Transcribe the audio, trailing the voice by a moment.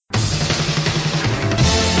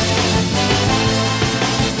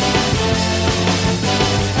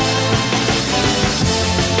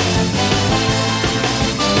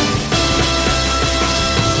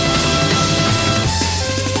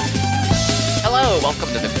welcome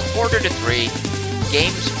to the Quarter to Three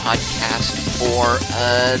Games Podcast for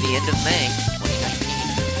the end of May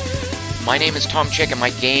 2019. My name is Tom Chick, and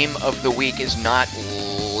my game of the week is not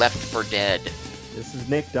Left 4 Dead. This is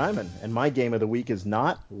Nick Diamond, and my game of the week is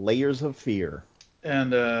not Layers of Fear.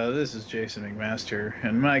 And this is Jason McMaster,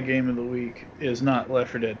 and my game of the week is not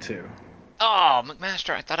Left 4 Dead 2. Oh,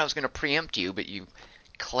 McMaster, I thought I was going to preempt you, but you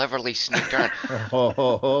cleverly sneaked on.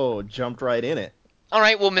 Jumped right in it. All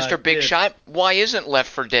right, well, Mr. Big did. Shot, why isn't Left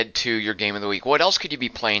 4 Dead 2 your game of the week? What else could you be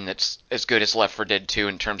playing that's as good as Left 4 Dead 2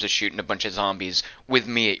 in terms of shooting a bunch of zombies with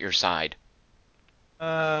me at your side?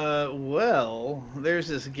 Well, there's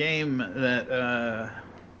this game that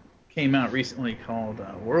came out recently called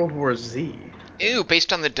World War Z. Ew,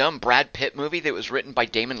 based on the dumb Brad Pitt movie that was written by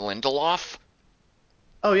Damon Lindelof?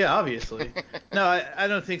 Oh yeah, obviously. No, I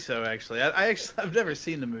don't think so. Actually, I've never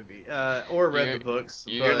seen the movie or read the books.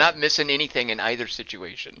 You're but not missing anything in either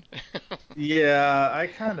situation. Yeah, I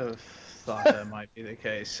kind of thought that might be the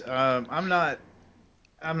case. I'm not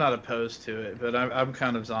opposed to it, but I'm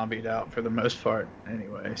kind of zombied out for the most part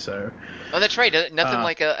anyway. So. Oh, that's right. Nothing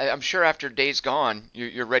like I'm sure after Days Gone,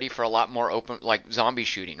 you're ready for a lot more open, like zombie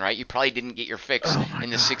shooting, right? You probably didn't get your fix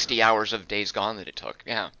in the 60 hours of Days Gone that it took.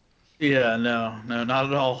 Yeah. Yeah, no, not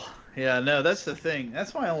at all. Yeah, no, that's the thing.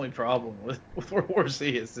 That's my only problem with World War Z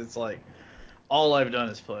is it's like all I've done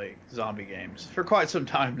is play zombie games for quite some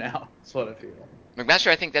time now. That's what I feel. McMaster,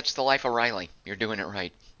 I think that's the life of Riley. You're doing it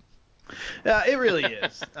right. Yeah, it really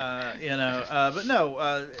is. But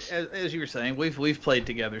no, as you were saying, we've played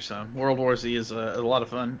together some. World War Z is a lot of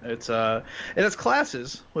fun. And it's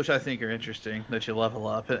classes, which I think are interesting that you level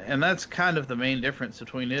up, and that's kind of the main difference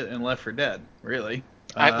between it and Left 4 Dead, really.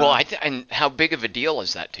 And how big of a deal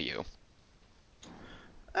is that to you?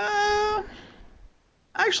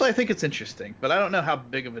 Actually, I think it's interesting, but I don't know how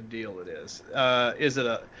big of a deal it is. I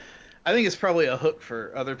think it's probably a hook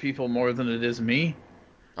for other people more than it is me.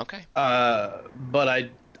 Okay. But I'm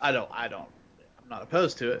not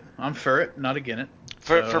opposed to it. I'm for it, not against it.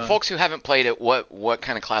 For folks who haven't played it, what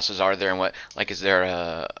kind of classes are there, and is there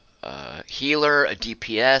a healer, a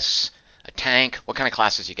DPS, a tank? What kind of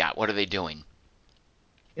classes you got? What are they doing?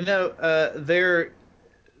 There's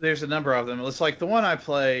a number of them. It's like the one I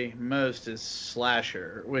play most is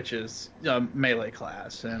Slasher, which is a melee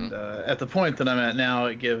class, and at the point that I'm at now,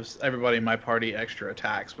 it gives everybody in my party extra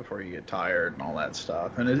attacks before you get tired and all that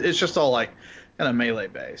stuff, and it's just all like kind of melee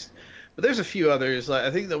based. But there's a few others. Like,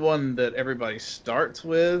 I think the one that everybody starts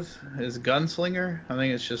with is Gunslinger. I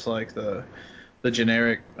think it's just like the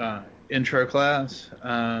generic intro class.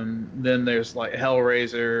 Then there's like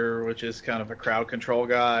Hellraiser, which is kind of a crowd control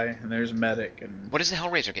guy, and there's Medic. And what does the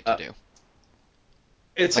Hellraiser get to do?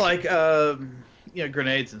 It's like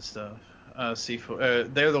grenades and stuff.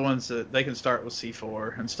 C4. They're the ones that they can start with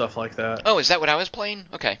C4 and stuff like that. Oh, is that what I was playing?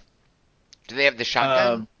 Okay. Do they have the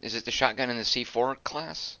shotgun? Is it the shotgun in the C4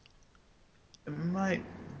 class? It might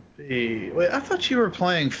be. Wait, I thought you were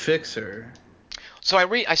playing Fixer. So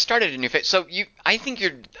I started a new fit. So I think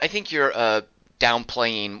you're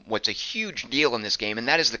downplaying what's a huge deal in this game, and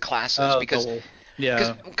that is the classes because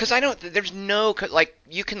I don't. There's no like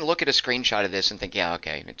you can look at a screenshot of this and think, yeah,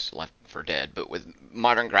 okay, it's Left 4 Dead, but with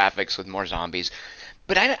modern graphics with more zombies.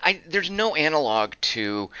 But there's no analog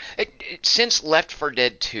to it since Left 4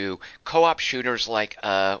 Dead 2 co-op shooters like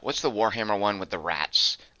what's the Warhammer one with the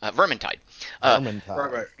rats? Vermintide.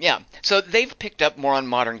 Right. Yeah, so they've picked up more on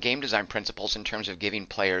modern game design principles in terms of giving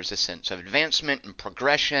players a sense of advancement and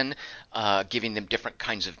progression, giving them different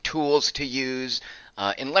kinds of tools to use.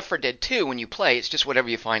 In Left 4 Dead 2, when you play, it's just whatever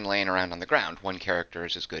you find laying around on the ground. One character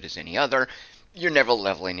is as good as any other. You're never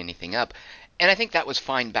leveling anything up. And I think that was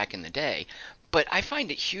fine back in the day. But I find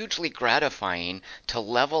it hugely gratifying to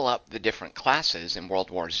level up the different classes in World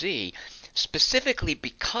War Z, specifically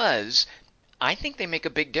because I think they make a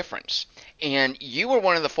big difference. And you were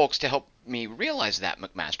one of the folks to help me realize that,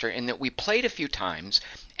 McMaster, in that we played a few times,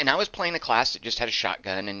 and I was playing a class that just had a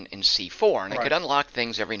shotgun and C4, and I could unlock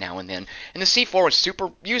things every now and then. And the C4 was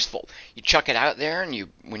super useful. You chuck it out there, and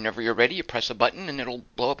whenever you're ready, you press a button, and it'll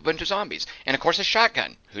blow up a bunch of zombies. And, of course, a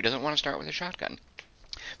shotgun. Who doesn't want to start with a shotgun?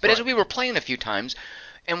 But as we were playing a few times,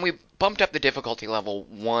 and we bumped up the difficulty level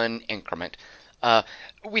one increment,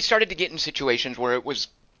 we started to get in situations where it was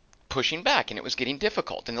pushing back and it was getting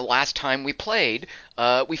difficult. And the last time we played,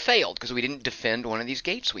 we failed because we didn't defend one of these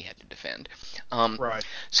gates we had to defend. Right.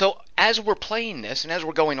 So as we're playing this and as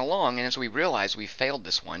we're going along and as we realize we failed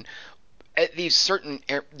this one, at these certain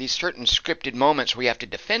scripted moments where you have to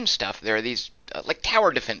defend stuff, there are these like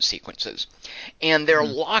tower defense sequences, and there are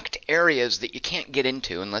Mhm. locked areas that you can't get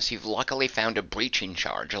into unless you've luckily found a breaching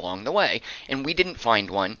charge along the way. And we didn't find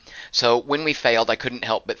one, so when we failed, I couldn't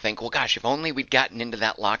help but think, well, gosh, if only we'd gotten into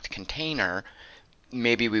that locked container,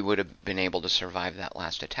 maybe we would have been able to survive that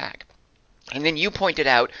last attack. And then you pointed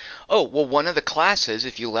out, oh, well, one of the classes,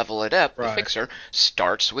 if you level it up, the Right. fixer,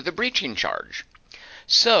 starts with a breaching charge.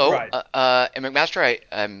 So, Right. and McMaster,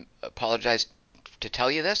 I apologize to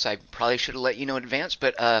tell you this. I probably should have let you know in advance,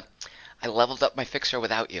 but I leveled up my fixer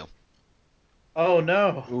without you. Oh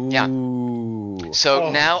no. Yeah. Ooh. So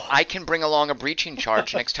now Oh, I can bring along a breaching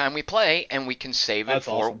charge next time we play, and we can save it that's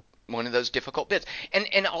for awesome. one of those difficult bits.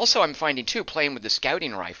 And also I'm finding too, playing with the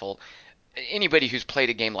scouting rifle, anybody who's played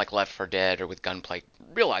a game like Left 4 Dead or with gunplay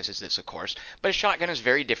realizes this, of course, but a shotgun is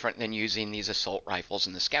very different than using these assault rifles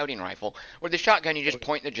and the scouting rifle, where the shotgun you Oh, just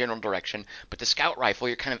point in the general direction, but the scout rifle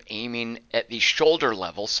you're kind of aiming at the shoulder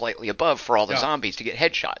level, slightly above, for all the yeah. zombies to get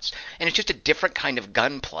headshots. And it's just a different kind of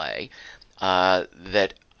gunplay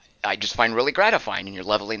that I just find really gratifying. And you're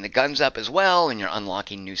leveling the guns up as well, and you're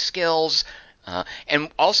unlocking new skills. And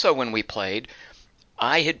also, when we played,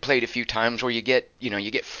 I had played a few times where you get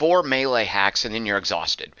 4 melee hacks and then you're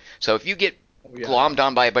exhausted. So if you get Oh, yeah. glommed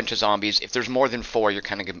on by a bunch of zombies, if there's more than 4, you're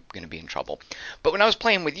kind of going to be in trouble. But when I was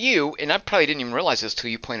playing with you, and I probably didn't even realize this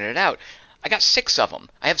till you pointed it out, I got 6 of them.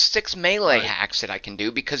 I have 6 melee Right. hacks that I can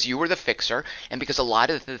do because you were the fixer, and because a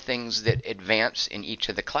lot of the things that advance in each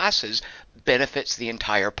of the classes benefits the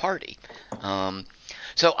entire party. Um,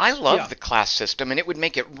 so I love Yeah. the class system, and it would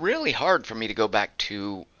make it really hard for me to go back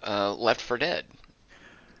to Left 4 Dead.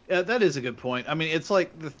 Yeah, that is a good point. I mean, it's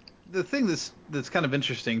like the thing that's kind of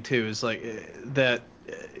interesting too is like that.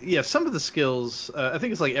 Yeah, some of the skills. I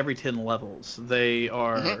think it's like every 10 levels they Hmm.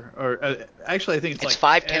 are. Or actually, I think it's It's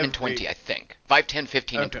like 5, 10, and every. 20, I think. 5, 10,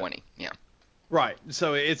 15, and Okay. 20. Yeah. Right.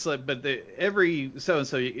 So it's like, but every so and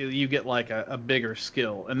so you get like a bigger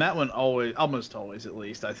skill, and that one always, almost always at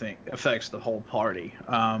least, I think, affects the whole party.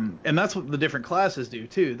 And that's what the different classes do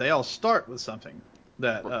too. They all start with something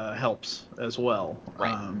that helps as well.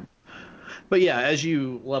 Right. But yeah, as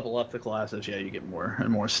you level up the classes, yeah, you get more and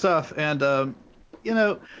more stuff. And you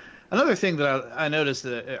know, another thing that I noticed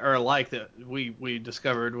that or like that we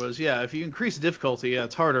discovered was yeah, if you increase the difficulty, yeah,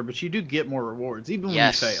 it's harder, but you do get more rewards even when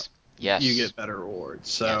you fail. Yes. You Yes. get better rewards.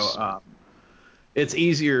 So Yes. it's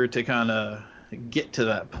easier to kind of get to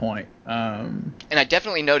that point. And I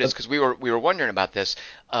definitely noticed But because we were wondering about this.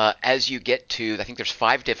 As you get to, I think there's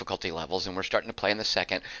 5 difficulty levels, and we're starting to play in the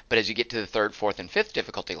second. But as you get to the third, fourth, and fifth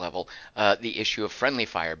difficulty level, the issue of friendly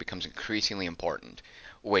fire becomes increasingly important.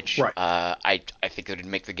 Which right. I think it would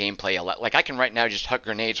make the gameplay a lot. Like I can right now just huck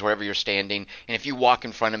grenades wherever you're standing, and if you walk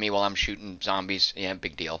in front of me while I'm shooting zombies, yeah,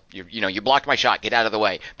 big deal. You blocked my shot, get out of the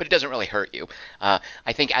way. But it doesn't really hurt you.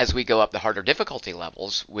 I think as we go up the harder difficulty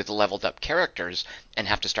levels with leveled up characters, and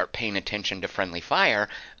have to start paying attention to friendly fire,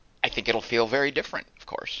 I think it'll feel very different, of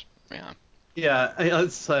course. Yeah. Yeah,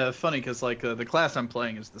 it's funny because like the class I'm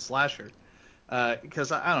playing is the slasher.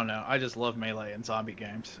 Because I don't know, I just love melee and zombie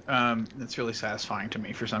games. It's really satisfying to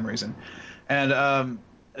me for some reason. And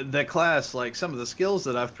the class, like some of the skills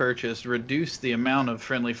that I've purchased, reduce the amount of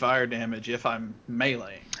friendly fire damage if I'm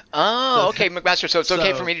meleeing. So, Oh, okay, McMaster. So it's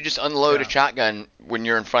okay for so me to just unload a yeah, shotgun when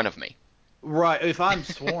you're in front of me. right. If I'm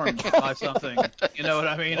swarmed by something, you know what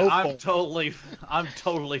I mean. Oh boy. I'm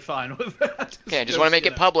totally fine with that. Okay, I just want to Because make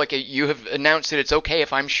it public. You have announced that it's okay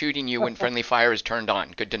if I'm shooting you when friendly fire is turned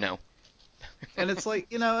on. Good to know. and it's like,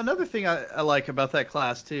 another thing I like about that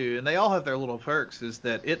class too, and they all have their little perks, is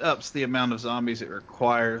that it ups the amount of zombies it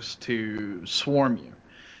requires to swarm you.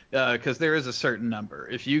 Because there is a certain number.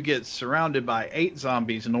 If you get surrounded by 8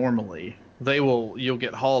 zombies normally, you'll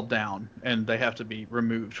get hauled down and they have to be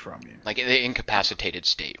removed from you. Like the incapacitated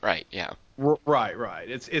state, right? Yeah. Right, right.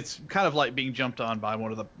 It's kind of like being jumped on by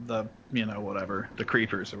one of the whatever, the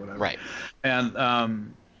creepers or whatever. Right. And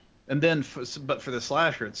then but for the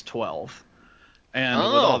slasher it's 12. And with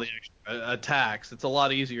all Oh. the extra attacks, it's a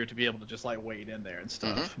lot easier to be able to just like wade in there and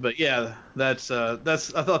Mm-hmm. stuff. But yeah, that's I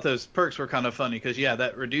thought those perks were kind of funny because yeah,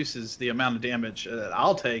 that reduces the amount of damage that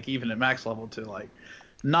I'll take even at max level to like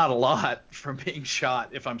not a lot from being shot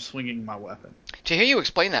if I'm swinging my weapon. To hear you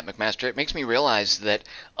explain that, McMaster, it makes me realize that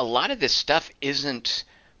a lot of this stuff isn't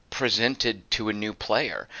presented to a new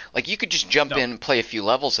player. Like you could just jump No. in and play a few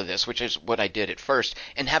levels of this, which is what I did at first,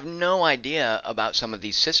 and have no idea about some of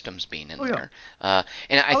these systems being in Oh yeah. there.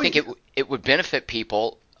 And I Oh think yeah. it would benefit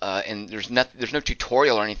people. and there's no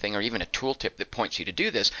tutorial or anything or even a tooltip that points you to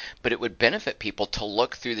do this, but it would benefit people to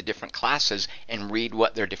look through the different classes and read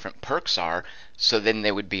what their different perks are, so then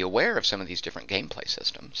they would be aware of some of these different gameplay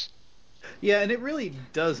systems. Yeah, and it really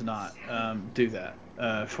does not do that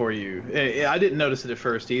for you. I didn't notice it at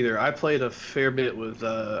first either. I played a fair bit with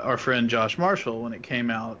our friend Josh Marshall when it came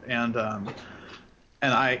out, and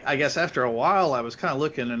I guess after a while I was kind of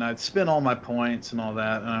looking, and I'd spent all my points and all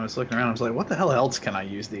that, and I was looking around. I was like, what the hell else can I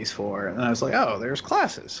use these for? And I was like, oh, there's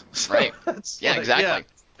classes. So Right. that's Yeah, like, yeah,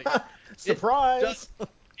 exactly. like, Surprise!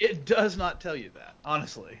 it does not tell you that,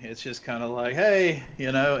 honestly. It's just kind of like, hey,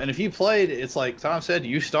 and if you played, it's like Tom said,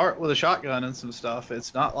 you start with a shotgun and some stuff.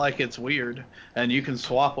 It's not like it's weird, and you can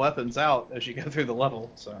swap weapons out as you go through the level.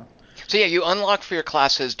 So yeah, you unlock for your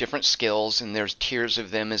classes different skills, and there's tiers of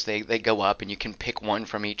them as they go up, and you can pick one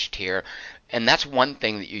from each tier. And that's one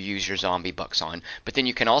thing that you use your zombie bucks on. But then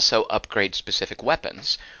you can also upgrade specific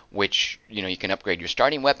weapons, which, you can upgrade your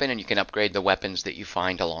starting weapon, and you can upgrade the weapons that you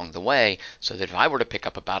find along the way, so that if I were to pick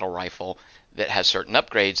up a battle rifle that has certain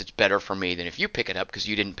upgrades, it's better for me than if you pick it up because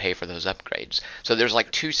you didn't pay for those upgrades. So there's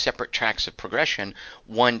like two separate tracks of progression,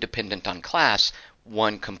 one dependent on class,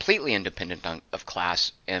 one completely independent of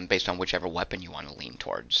class, and based on whichever weapon you want to lean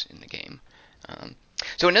towards in the game.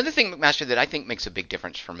 So another thing, McMaster, that I think makes a big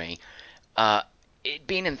difference for me, it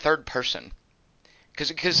being in third person.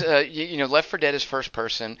 Because Left 4 Dead is first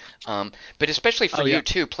person, but especially for you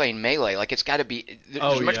too, playing melee, like it's got to be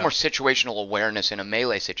there's much more situational awareness in a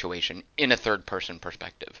melee situation in a third person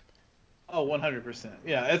perspective. Oh, 100%.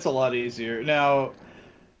 Yeah, it's a lot easier. Now,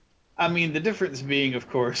 I mean, the difference being, of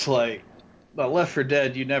course, like, Left 4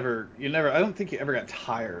 Dead, I don't think you ever got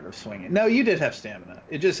tired of swinging. No, you did have stamina.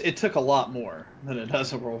 It took a lot more than it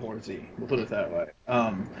does in World War Z. We'll put it that way.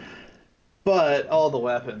 But all the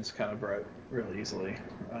weapons kind of broke real easily.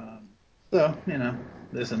 So,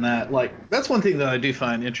 this and that. Like, that's one thing that I do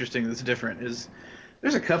find interesting that's different is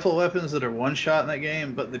there's a couple of weapons that are one shot in that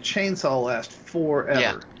game, but the chainsaw lasts Yeah,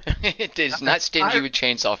 forever. it is not stingy with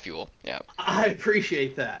chainsaw fuel. Yeah, I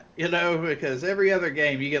appreciate that, because every other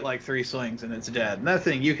game you get like 3 swings and it's dead. And that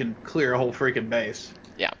thing, you can clear a whole freaking base.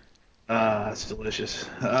 yeah. It's delicious.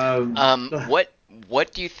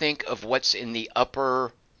 What do you think of what's in the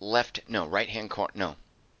upper left? No, right hand corner.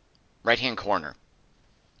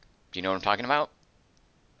 Do you know what I'm talking about?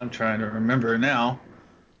 I'm trying to remember now.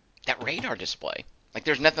 That radar display. Like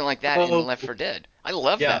there's nothing like that in Oh, Left 4 Dead. I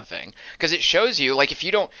love yeah. that thing because it shows you, like, if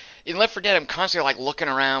you don't in Left 4 Dead, I'm constantly like looking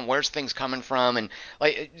around, where's things coming from, and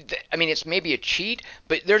like I mean it's maybe a cheat,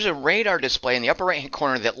 but there's a radar display in the upper right hand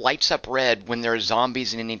corner that lights up red when there are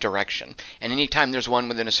zombies in any direction, and anytime there's one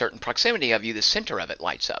within a certain proximity of you, the center of it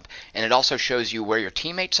lights up, and it also shows you where your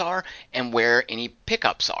teammates are and where any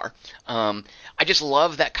pickups are. I just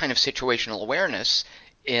love that kind of situational awareness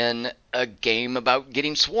in a game about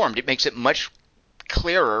getting swarmed. It makes it much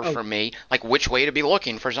clearer Oh, for me, like which way to be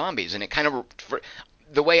looking for zombies. And it kind of,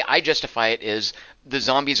 the way I justify it is the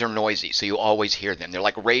zombies are noisy, so you always hear them. They're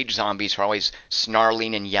like rage zombies who are always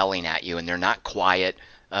snarling and yelling at you, and they're not quiet,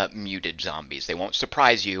 muted zombies. They won't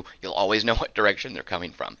surprise you. You'll always know what direction they're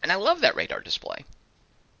coming from. And I love that radar display.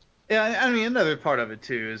 yeah. I mean, another part of it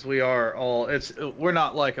too is we're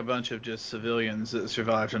not like a bunch of just civilians that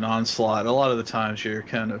survived an onslaught. A lot of the times you're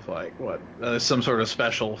kind of like some sort of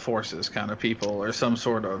special forces kind of people, or some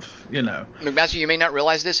sort of. McMaster, you may not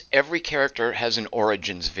realize this. Every character has an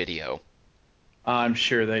Origins video. I'm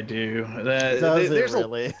sure they do. Does it There's a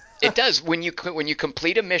really? It does. When you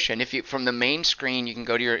complete a mission, if you from the main screen, you can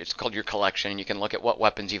go to it's called your collection, and you can look at what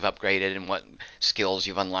weapons you've upgraded and what skills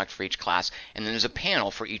you've unlocked for each class, and then there's a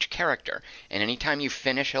panel for each character. And anytime you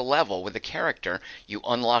finish a level with a character, you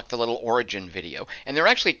unlock the little origin video. And they're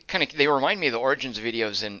actually they remind me of the Origins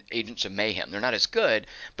videos in Agents of Mayhem. They're not as good,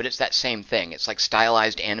 but it's that same thing. It's like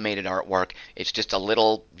stylized animated artwork. It's just a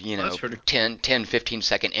little, That's pretty. 10, 15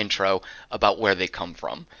 second intro about where they come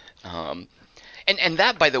from. And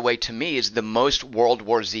that, by the way, to me is the most World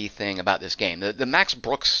War Z thing about this game. The Max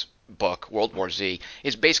Brooks book, World War Z,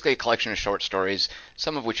 is basically a collection of short stories,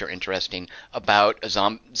 some of which are interesting, about a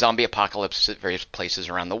zombie apocalypse at various places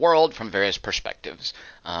around the world from various perspectives.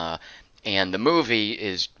 And the movie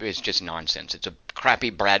is just nonsense. It's a crappy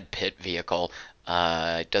Brad Pitt vehicle.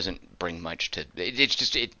 It doesn't bring much to it's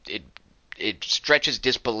just it stretches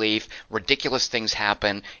disbelief. Ridiculous things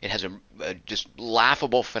happen. It has a just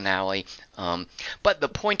laughable finale. But the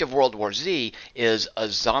point of World War Z is a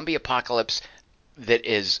zombie apocalypse that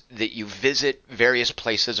you visit various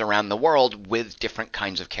places around the world with different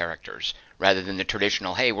kinds of characters, rather than the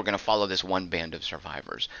traditional, hey, we're going to follow this one band of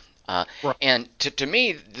survivors. Right. And to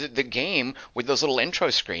me, the game, with those little intro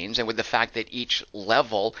screens and with the fact that each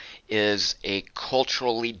level is a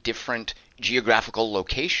culturally different geographical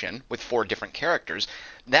location with 4 different characters,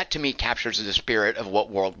 that to me captures the spirit of what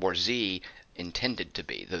World War Z intended to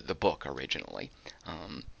be, the book originally.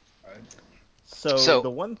 Um, Right. So so, the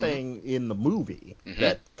one mhm, thing in the movie mhm.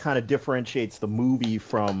 that kind of differentiates the movie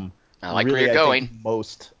from I like where you're really, I think, going.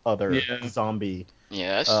 most other Yeah. zombie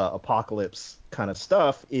Yes. apocalypse kind of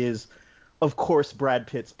stuff is, of course, Brad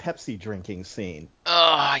Pitt's Pepsi drinking scene.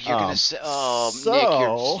 Oh, you're gonna Um, say, oh, Nick,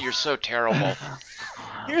 you're so you're so terrible.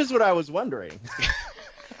 here's what I was wondering.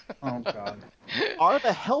 Oh God. Are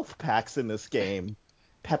the health packs in this game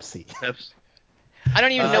Pepsi? Peps. I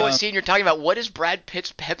don't even know what Um, scene you're talking about. What is Brad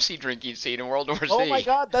Pitt's Pepsi drinking scene in World War Oh my Z?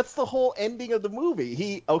 God, that's the whole ending of the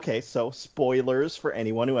movie. Okay, so spoilers for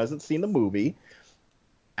anyone who hasn't seen the movie.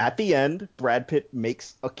 At the end, Brad Pitt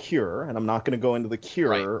makes a cure, and I'm not going to go into the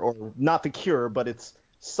Right. cure, or not the cure, but it's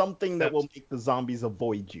something that will Peps. make the zombies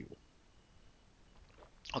avoid you.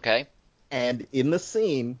 Okay. And in the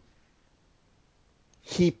scene,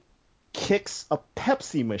 he kicks a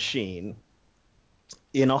Pepsi machine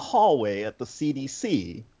in a hallway at the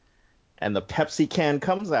CDC, and the Pepsi can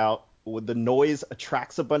comes out with the noise,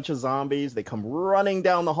 attracts a bunch of zombies. They come running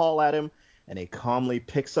down the hall at him, and he calmly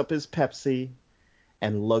picks up his Pepsi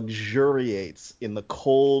and luxuriates in the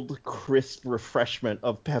cold, crisp refreshment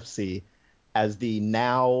of Pepsi as the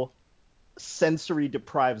now sensory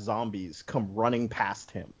deprived zombies come running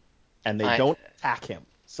past him, and they I don't attack him.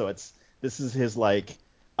 So this is his like,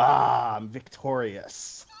 ah, I'm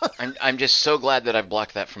victorious. I'm just so glad that I've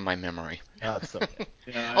blocked that from my memory. That's okay.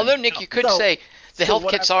 Yeah. Although Nick, you could So say the so health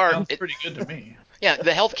what I kits are Sounds pretty good to me. yeah,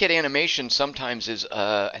 the health kit animation sometimes is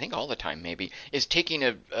I think all the time maybe is taking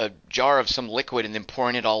a jar of some liquid and then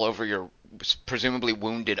pouring it all over your presumably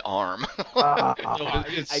wounded arm. No,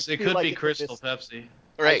 I it feel could like be it's a Crystal Pepsi.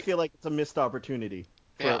 I Right. feel like it's a missed opportunity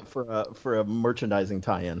Yeah. for a merchandising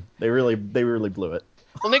tie-in. They really blew it.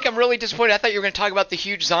 Well, Nick, I'm really disappointed. I thought you were going to talk about the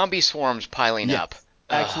huge zombie swarms piling up. Yes.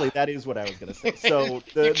 Actually, that is what I was going to say. So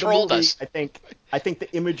You the trolled movie, us. I think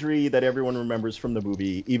the imagery that everyone remembers from the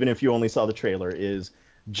movie, even if you only saw the trailer, is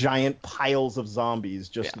giant piles of zombies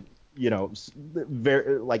Yeah. just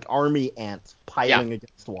very like army ants Yeah. piling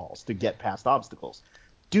against walls to get past obstacles.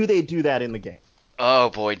 Do they do that in the game? Oh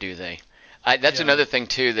boy, do they. That's Yeah. another thing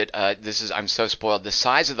too that this is I'm so spoiled. The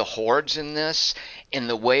size of the hordes in this, and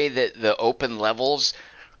the way that the open levels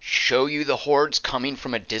show you the hordes coming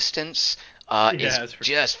from a distance, is Yeah, it's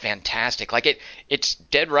pretty. just fantastic. Like it's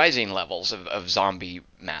Dead Rising levels of zombie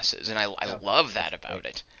masses, and I Yeah. love that That's about great.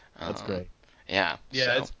 it. That's Um, great. yeah. Yeah,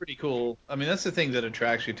 So it's pretty cool. I mean, that's the thing that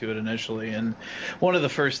attracts you to it initially, and one of the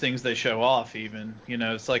first things they show off, even,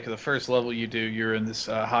 it's like the first level you do, you're in this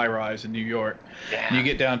high rise in New York, and you yeah.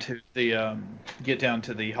 get down to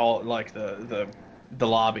the hall, like the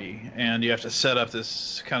lobby, and you have to set up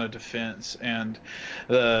this kind of defense, and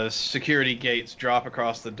the security gates drop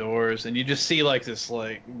across the doors, and you just see like this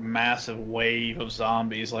like massive wave of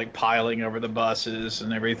zombies like piling over the buses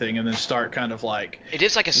and everything, and then start kind of like It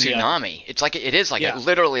is like a yeah. tsunami. It is like Yeah,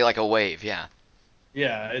 literally like a wave. Yeah.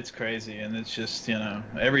 yeah, it's crazy, and it's just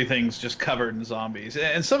everything's just covered in zombies.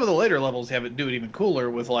 And some of the later levels have it do it even cooler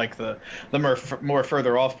with like the more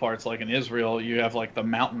further off parts, like in Israel, you have like the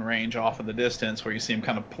mountain range off in the distance where you see them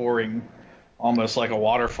kind of pouring, almost like a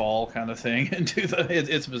waterfall kind of thing into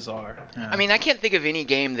it's bizarre. I Yeah, mean, I can't think of any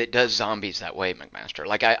game that does zombies that way, McMaster.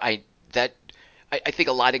 Like that I think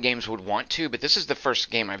a lot of games would want to, but this is the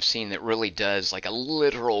first game I've seen that really does like a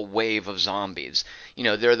literal wave of zombies.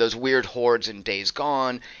 There are those weird hordes in Days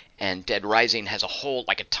Gone, and Dead Rising has a whole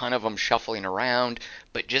like a ton of them shuffling around,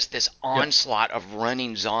 but just this yep, onslaught of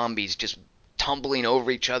running zombies just tumbling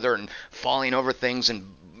over each other and falling over things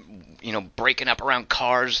and breaking up around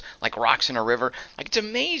cars like rocks in a river. Like it's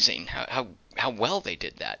amazing how well they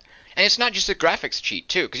did that. And it's not just a graphics cheat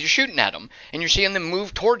too, because you're shooting at them and you're seeing them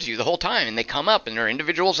move towards you the whole time, and they come up and they're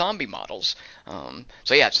individual zombie models.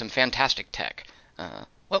 So yeah, it's some fantastic tech.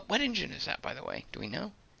 What engine is that, by the way? Do we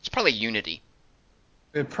know? It's probably Unity.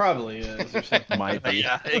 it probably is or something. Might be.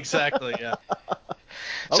 Yeah, exactly. Yeah.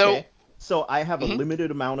 So Okay. So I have a mhm,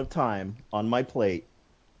 limited amount of time on my plate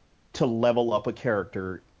to level up a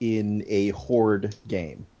character in a horde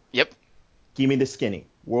game. yep. Give me the skinny.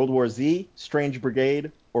 World War Z, Strange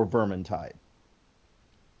Brigade, or Vermintide?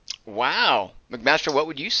 Wow, McMaster, what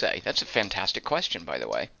would you say? That's a fantastic question, by the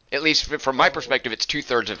way. At least from my Oh, perspective, it's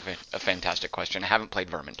two-thirds of a fantastic question. I haven't played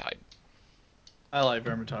Vermintide. I like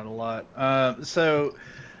Vermintide a lot. So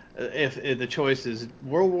if the choice is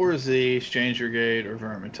World War Z, Strange Brigade, or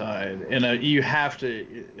Vermintide, and you have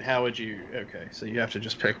to, how would you? Okay, so you have to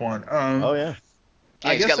just pick one. Oh yeah, Yeah,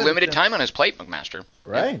 I he's guess got that limited time on his plate, McMaster. Yep.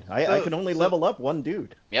 right. I can only level up one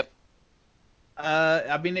dude. Yep.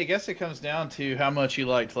 I mean, I guess it comes down to how much you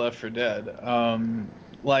liked Left 4 Dead.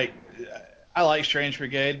 Like, I like Strange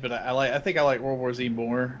Brigade, but I think I like World War Z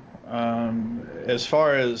more. As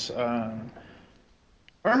far as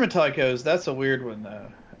Vermintide goes, that's a weird one though.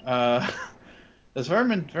 As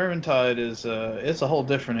Vermintide is it's a whole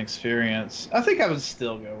different experience. I think I would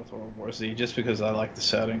still go with World War Z just because I like the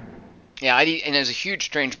setting. Yeah, and as a huge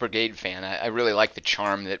Strange Brigade fan, I really like the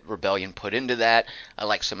charm that Rebellion put into that. I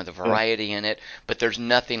like some of the Yeah. variety in it, but there's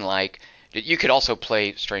nothing like. You could also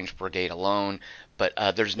play Strange Brigade alone, but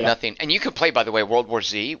there's Yeah. nothing. And you could play, by the way, World War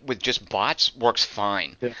Z with just bots works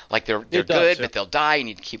fine. Yeah. Like they're It does, good, yeah. but they'll die. You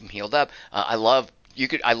need to keep them healed up. I love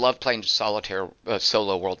playing solitaire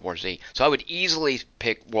solo World War Z. So I would easily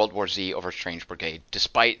pick World War Z over Strange Brigade,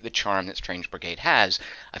 despite the charm that Strange Brigade has.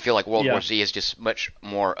 I feel like World Yeah. War Z is just much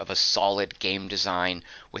more of a solid game design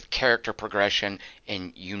with character progression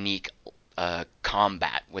and unique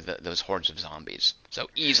combat with those hordes of zombies. So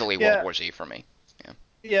easily World Yeah, War Z for me. Yeah.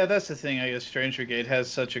 yeah, that's the thing. I guess Strange Brigade has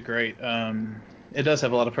such a great. It does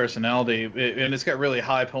have a lot of personality, and it's got really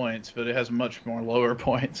high points, but it has much more lower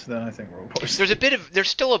points than I think World War Z. There's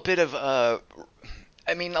still a bit of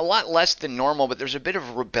I mean, a lot less than normal, but there's a bit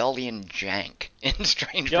of Rebellion jank in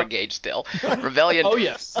Strange Yep. Brigade still. Rebellion, Oh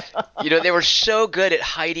yes. they were so good at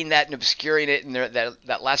hiding that and obscuring it in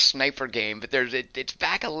that last sniper game, but it's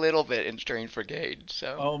back a little bit in Strange Brigade.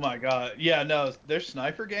 So Oh my god. Yeah, no, their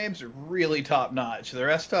sniper games are really top notch. The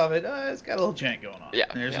rest of it, it's got a little jank going on. yeah,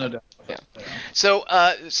 There's yeah, no doubt yeah. about that.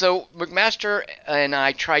 So McMaster and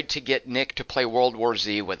I tried to get Nick to play World War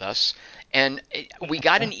Z with us, and we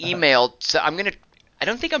got an email. So I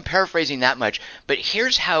don't think I'm paraphrasing that much, but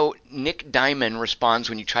here's how Nick Diamond responds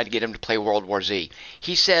when you try to get him to play World War Z.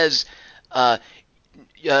 He says, "No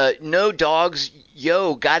dogs,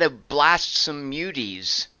 yo, gotta blast some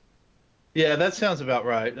muties." Yeah, that sounds about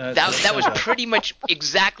right. That was pretty much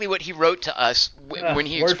exactly what he wrote to us when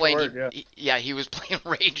he word for explained. word, yeah. He was playing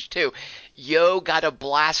Rage 2. Yo, gotta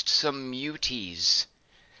blast some muties.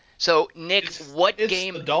 So Nick, what It's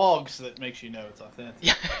game? the dogs that makes you know it's authentic.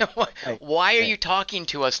 Yeah, Right. why are Right. you talking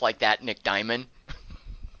to us like that, Nick Diamond?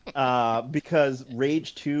 Because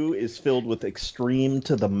Rage 2 is filled with extreme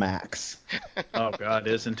to the max. Oh God,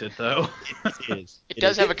 isn't it though? It is. It It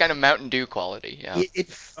does is. have a kind of Mountain Dew quality. Yeah.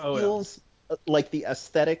 It Oh yeah. feels like the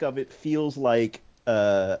aesthetic of it feels like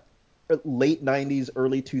late 90s,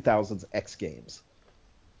 early 2000s X Games.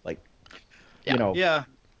 Like, Yeah. Yeah.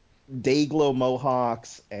 Dayglow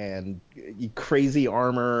mohawks and crazy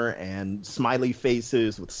armor and smiley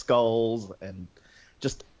faces with skulls and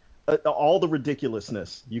just all the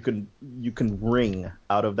ridiculousness you can wring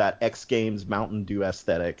out of that X Games Mountain Dew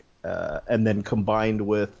aesthetic, and then combined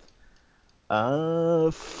with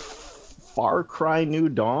Far Cry New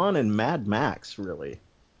Dawn and Mad Max, really.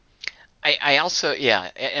 I also,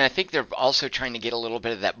 yeah, and I think they're also trying to get a little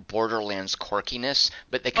bit of that Borderlands quirkiness,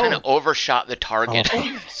 but they kind of overshot the target. Oh,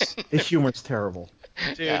 Yes. the humor's terrible.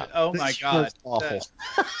 Dude, Yeah. oh The my humor's God. awful.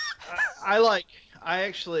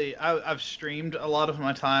 I've streamed a lot of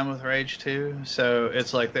my time with Rage 2, so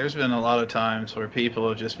it's like there's been a lot of times where people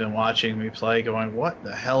have just been watching me play going, what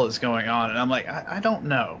the hell is going on? And I'm like, I don't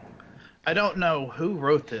know. I don't know who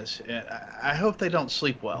wrote this. And I hope they don't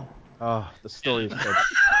sleep well. Oh, the story is so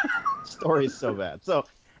story is so bad. So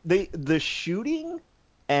the shooting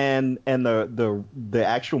and the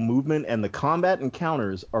actual movement and the combat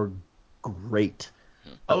encounters are great.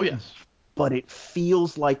 Oh, yes. But it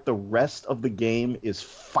feels like the rest of the game is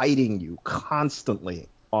fighting you constantly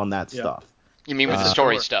on that Yeah. stuff. You mean with the For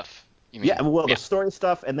story sure. stuff? You Yeah, mean? well, Yeah. the story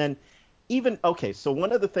stuff, and then even okay. So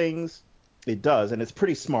one of the things it does, and it's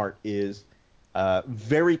pretty smart, is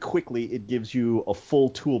very quickly it gives you a full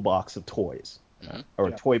toolbox of toys, Mhm. or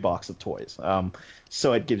a Yeah. toy box of toys.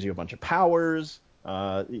 So it gives you a bunch of powers,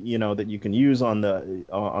 that you can use on the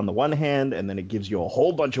one hand, and then it gives you a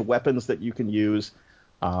whole bunch of weapons that you can use.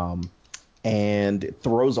 Um, and it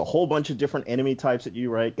throws a whole bunch of different enemy types at you,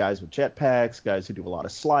 right? Guys with jetpacks, guys who do a lot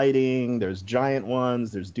of sliding. There's giant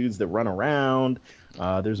ones. There's dudes that run around.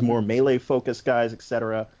 There's more melee focused guys,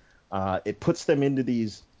 etc. It puts them into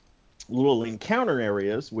these little encounter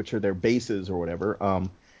areas, which are their bases or whatever.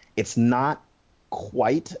 It's not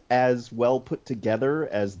quite as well put together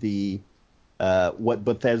as the what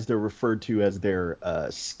Bethesda referred to as their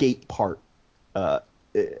skate park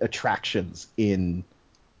attractions in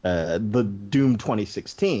the Doom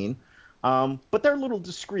 2016, But they're little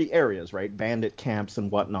discrete areas, right? Bandit camps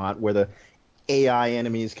and whatnot, where the AI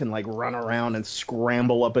enemies can like run around and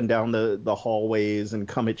scramble up and down the hallways and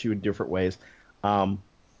come at you in different ways. Um,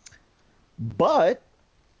 but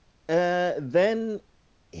then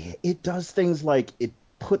it does things like it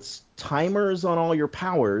puts timers on all your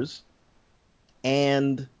powers,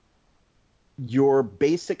 and your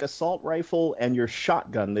basic assault rifle and your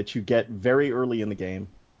shotgun that you get very early in the game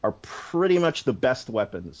are pretty much the best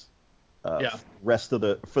weapons Yeah.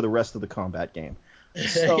 for the rest of the combat game.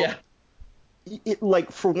 So Yeah.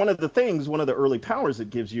 like for one of the early powers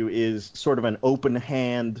it gives you is sort of an open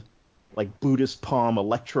hand, like Buddhist palm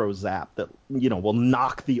electro zap that will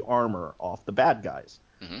knock the armor off the bad guys.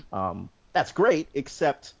 That's great,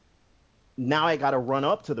 except now I got to run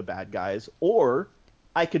up to the bad guys, or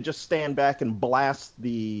I could just stand back and blast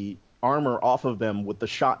the armor off of them with the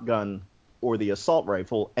shotgun or the assault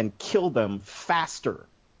rifle and kill them faster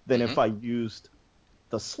than if I used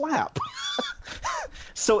the slap.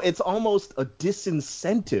 So it's almost a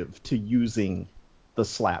disincentive to using the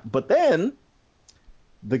slap. But then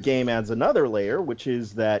the game adds another layer, which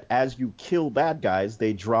is that as you kill bad guys,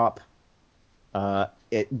 they drop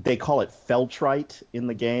they call it feltrite in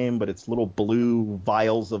the game, but it's little blue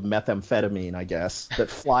vials of methamphetamine, I guess, that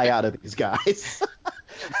fly out of these guys.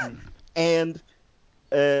 And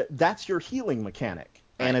that's your healing mechanic.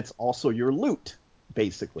 Right. And it's also your loot,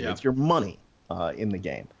 basically. Yeah. It's your money in the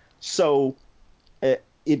game. So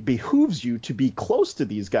it behooves you to be close to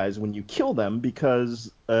these guys when you kill them,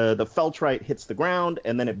 because the feltrite hits the ground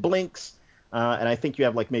and then it blinks. And I think you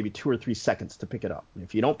have like maybe 2 or 3 seconds to pick it up. And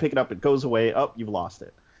if you don't pick it up, it goes away. Oh, you've lost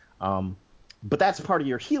it. But that's part of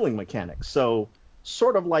your healing mechanic. So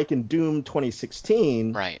sort of like in Doom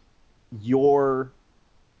 2016, Right. the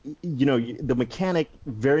mechanic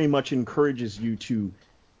very much encourages you to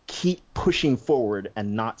keep pushing forward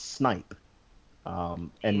and not snipe.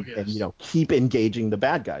 And keep engaging the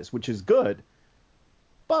bad guys, which is good.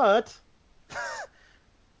 But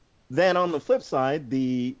then on the flip side,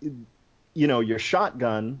 your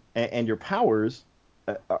shotgun and your powers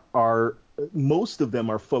are most of them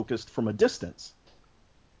are focused from a distance.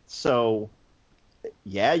 So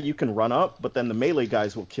yeah, you can run up, but then the melee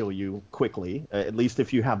guys will kill you quickly, at least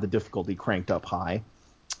if you have the difficulty cranked up high.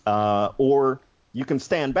 Or you can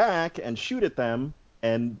stand back and shoot at them,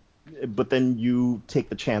 but then you take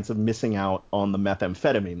the chance of missing out on the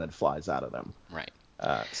methamphetamine that flies out of them. Right.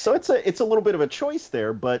 So it's a little bit of a choice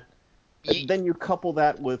there, but then you couple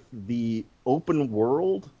that with the open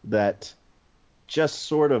world that just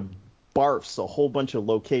sort of barfs a whole bunch of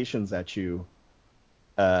locations at you,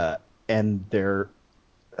 and they're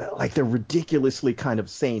ridiculously kind of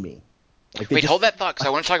samey. Wait, hold that thought, because I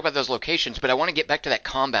want to talk about those locations, but I want to get back to that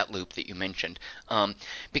combat loop that you mentioned,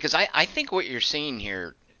 because I think what you're seeing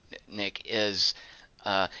here, Nick, is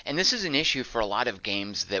and this is an issue for a lot of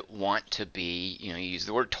games that want to be, you used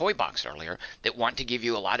the word toy box earlier, that want to give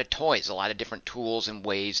you a lot of toys, a lot of different tools and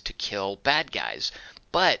ways to kill bad guys,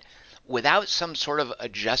 but without some sort of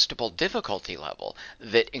adjustable difficulty level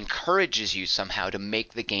that encourages you somehow to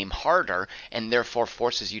make the game harder and therefore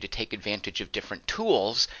forces you to take advantage of different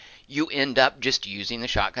tools, you end up just using the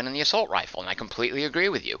shotgun and the assault rifle. And I completely agree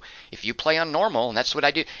with you. If you play on normal, and that's what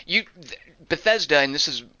I do, Bethesda, and this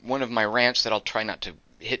is one of my rants that I'll try not to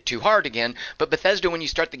hit too hard again, but Bethesda, when you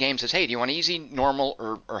start the game, says, hey, do you want easy,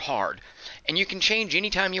 normal, or hard? And you can change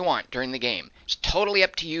anytime you want during the game. It's totally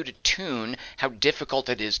up to you to tune how difficult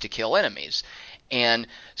it is to kill enemies. And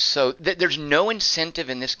so there's no incentive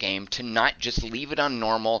in this game to not just leave it on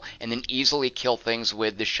normal and then easily kill things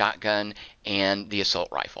with the shotgun and the assault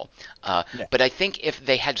rifle. But I think if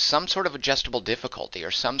they had some sort of adjustable difficulty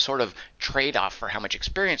or some sort of trade-off for how much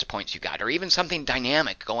experience points you got, or even something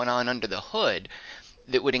dynamic going on under the hood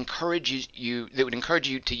that would encourage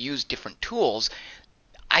you to use different tools,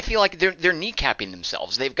 I feel like they're kneecapping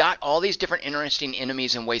themselves. They've got all these different interesting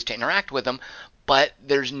enemies and ways to interact with them, but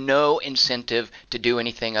there's no incentive to do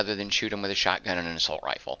anything other than shoot them with a shotgun and an assault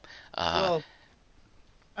rifle. Well,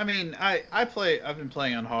 I mean, I've been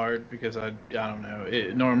playing on hard because I don't know,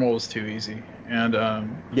 normal is too easy, and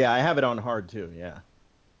yeah, I have it on hard too. Yeah.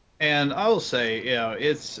 And I will say,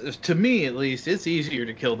 it's, to me at least, it's easier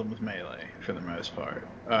to kill them with melee for the most part,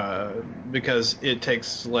 because it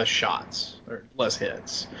takes less shots or less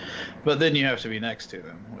hits. But then you have to be next to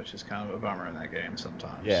them, which is kind of a bummer in that game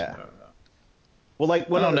sometimes. Yeah. Well, like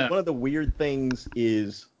one of the weird things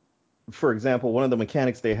is, for example, one of the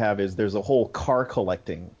mechanics they have is there's a whole car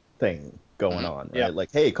collecting thing going on, right? Yeah.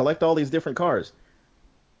 Like, hey, collect all these different cars.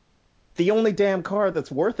 The only damn car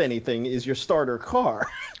that's worth anything is your starter car.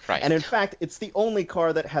 Right. And in fact, it's the only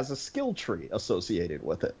car that has a skill tree associated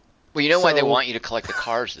with it. Well, you know why they So want you to collect the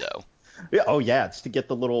cars, though. yeah, oh yeah, it's to get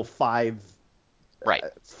the little Right.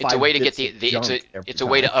 It's a way five to get bits the, of the junk every it's a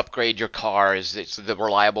way time. to upgrade your car. It's the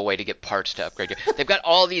reliable way to get parts to upgrade your. They've got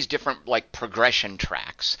all these different like progression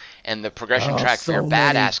tracks, and the progression Oh, track for your so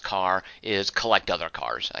many. badass car is collect other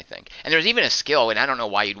cars, I think. And there's even a skill, and I don't know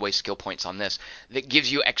why you'd waste skill points on this, that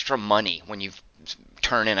gives you extra money when you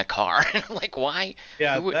turn in a car. Like why?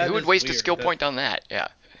 Yeah, Who that would is waste a weird. skill point on that? Yeah.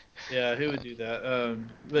 Yeah, who would do that?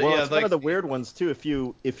 But Well, yeah, it's one like of the weird ones too. If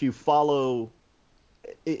you follow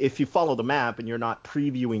the map and you're not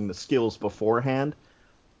previewing the skills beforehand,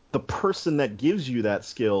 the person that gives you that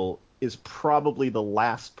skill is probably the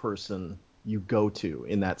last person you go to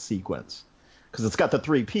in that sequence. Because it's got the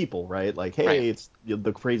three people, right? Like, Right. hey, it's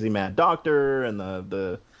the crazy mad doctor and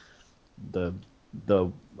the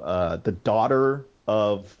the daughter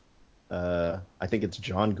of I think it's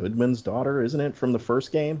John Goodman's daughter, isn't it, from the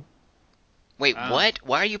first game? Wait, wow. what?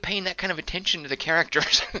 Why are you paying that kind of attention to the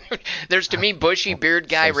characters? There's to me bushy Oh, beard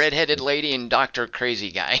guy, so redheaded stupid. lady, and Doctor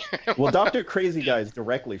Crazy guy. Well, Doctor Crazy Guy is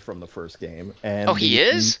directly from the first game, Oh, and he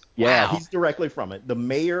is? yeah, Wow. he's directly from it. The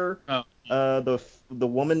mayor, Oh, the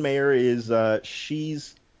woman mayor is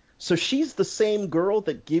she's the same girl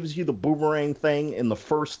that gives you the boomerang thing in the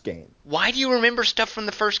first game. Why do you remember stuff from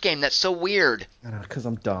the first game? That's so weird. Because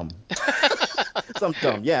I'm dumb. So I'm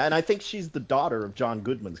dumb. Yeah, and I think she's the daughter of John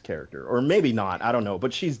Goodman's character, or maybe not. I don't know,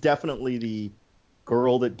 but she's definitely the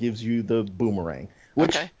girl that gives you the boomerang.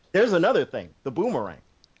 Which Okay. there's another thing, the boomerang.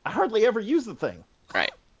 I hardly ever use the thing.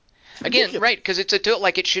 Right. It's Again, ridiculous. right, because it's a tool,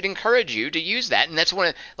 like it should encourage you to use that, and that's one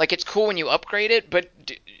of, like it's cool when you upgrade it, but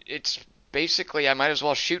it's basically I might as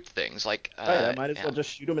well shoot things. Like, Right, I might as yeah, well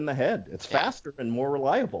just shoot him in the head. It's yeah, faster and more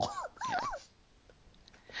reliable. yeah.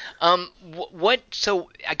 What? So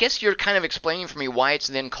I guess you're kind of explaining for me why it's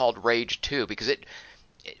then called Rage 2 because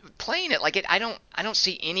playing it like it I don't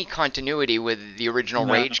see any continuity with the original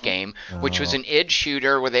no. Rage game, which was Oh, an id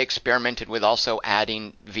shooter where they experimented with also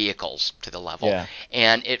adding vehicles to the level, yeah.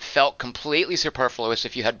 and it felt completely superfluous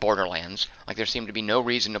if you had Borderlands. Like there seemed to be no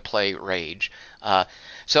reason to play Rage.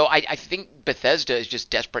 So I think Bethesda is just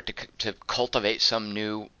desperate to cultivate some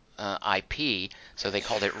new IP, so they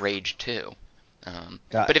called it Rage 2.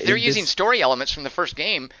 But if they're using This story elements from the first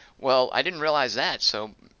game, well, I didn't realize that, so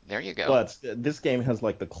there you go. well, this game has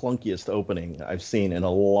like the clunkiest opening I've seen in a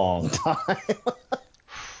long time. Oh,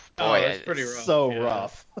 Boy, that's pretty rough. So Yeah.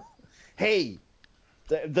 rough. Hey,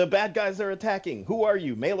 the bad guys are attacking. Who are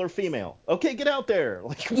you, male or female? Okay, get out there.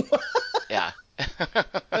 Like, what? yeah.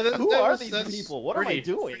 That, Who that are was these that's people? What am I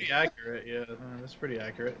doing? pretty accurate. Yeah, that's pretty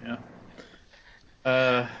accurate. Yeah.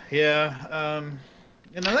 Yeah.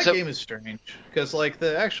 That So game is strange because like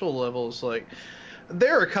the actual levels, like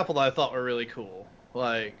there are a couple that I thought were really cool.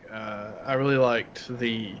 Like I really liked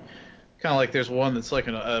the kind of like there's one that's like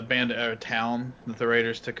an abandoned town that the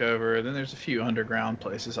Raiders took over. And then there's a few underground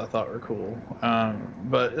places I thought were cool.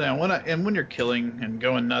 But when you're killing and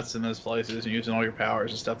going nuts in those places and using all your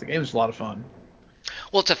powers and stuff, the game's a lot of fun.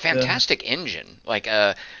 well, it's a Yeah. fantastic engine. Like,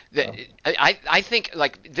 Oh, I think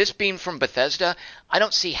like this being from Bethesda, I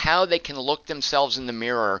don't see how they can look themselves in the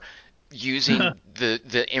mirror using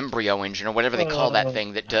the Embryo engine or whatever they call that Oh,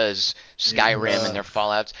 thing that does Skyrim and yes. their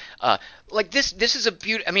Fallout's. Like this is a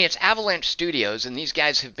beauty. I mean, it's Avalanche Studios, and these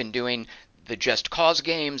guys have been doing the Just Cause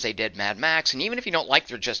games. They did Mad Max, and even if you don't like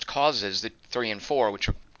their Just Causes, the 3 and 4, which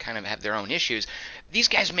are kind of have their own issues, these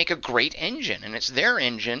guys make a great engine, and it's their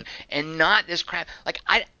engine, and not this crap. Like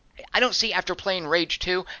I don't see after playing Rage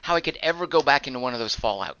 2 how I could ever go back into one of those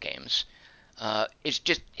Fallout games.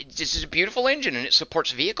 This is a beautiful engine and it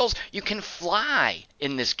supports vehicles. You can fly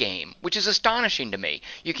in this game, which is astonishing to me.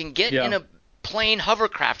 You can get in Yeah. a plane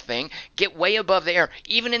hovercraft thing, get way above the air,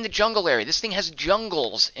 even in the jungle area. This thing has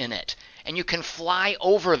jungles in it, and you can fly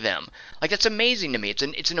over them. Like that's amazing to me.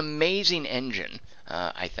 It's an amazing engine,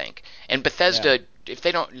 I think. And yeah. Bethesda, if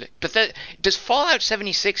they don't, does Fallout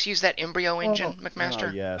 76 use that Embryo Oh, engine, Oh, McMaster?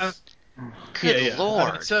 uh, yes. yeah, Good yeah. I mean,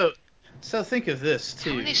 lord, so think of this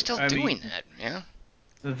how are they too. still I doing mean, that? Yeah.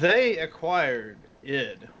 they acquired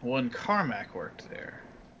id when Carmack worked there.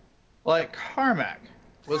 Like Carmack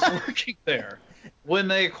was working there when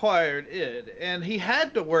they acquired id, and he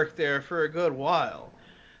had to work there for a good while.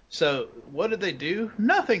 So what did they do?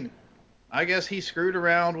 Nothing. I guess he screwed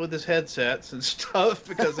around with his headsets and stuff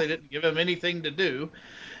because they didn't give him anything to do,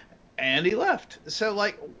 and he left. So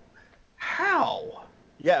like, how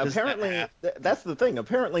Yeah, does that apparently happen? that's the thing.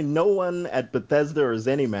 Apparently, no one at Bethesda or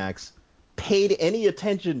ZeniMax paid any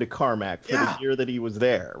attention to Carmack for the Yeah. year that he was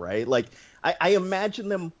there, right? Like, I imagine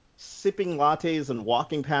them sipping lattes and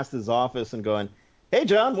walking past his office and going, hey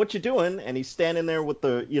John, what you doing? And he's standing there with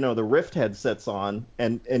the the Rift headsets on,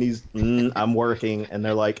 and he's I'm working, and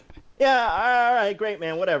they're like, yeah, all right, great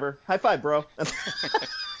man, whatever, high five, bro.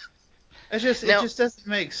 It Now, just doesn't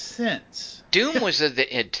make sense. Doom was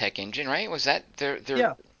the id Tech engine, right? Was that their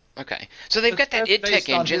Yeah, okay? So they've got that that's id Tech based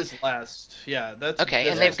on engine. his last. Yeah, Okay, that's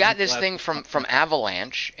and they've based on got his this last. thing from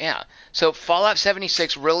Avalanche. Yeah. So Fallout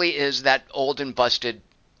 76 really is that old and busted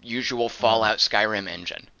usual uh, Fallout Skyrim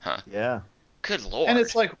engine, huh? yeah, Good And lord.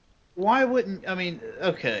 it's like, why wouldn't I mean?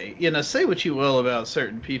 Okay, say what you will about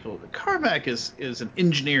certain people, but Carmack is an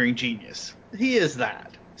engineering genius. He is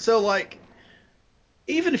that. So like,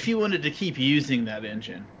 even if you wanted to keep using that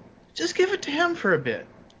engine, just give it to him for a bit.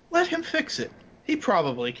 Let him fix it. He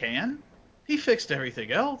probably can. He fixed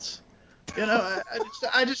everything else.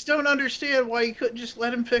 I just don't understand why you couldn't just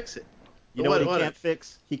let him fix it. you But know what he what? can't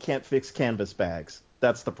fix? He can't fix canvas bags.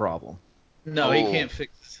 That's the problem. No, he Oh. can't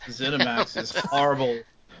fix ZeniMax's horrible,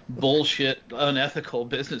 bullshit, unethical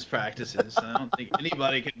business practices. I don't think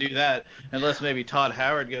anybody can do that unless maybe Todd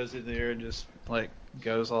Howard goes in there and just like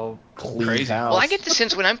goes all Cleans crazy on Well, I him. house. get the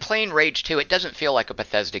sense when I'm playing Rage 2, it doesn't feel like a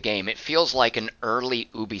Bethesda game. It feels like an early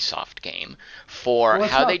Ubisoft game for Well,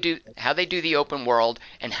 it's not. how they do the open world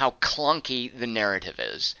and how clunky the narrative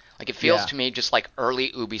is. Like it feels Yeah, to me just like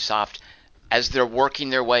early Ubisoft as they're working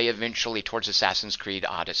their way eventually towards Assassin's Creed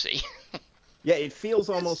Odyssey. yeah, it feels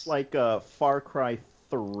almost It's like Far Cry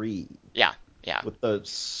 3 Yeah, yeah. with the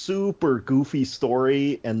super goofy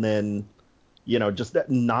story, and then just that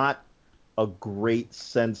not a great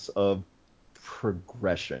sense of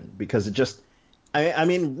progression, because it just I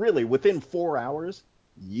mean really within 4 hours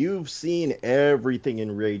you've seen everything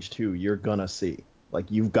in Rage 2 you're gonna see. Like,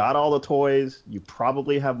 you've got all the toys, you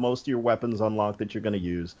probably have most of your weapons unlocked that you're gonna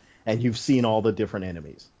use, and you've seen all the different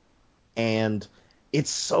enemies. And it's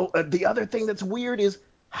so the other thing that's weird is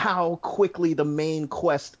how quickly the main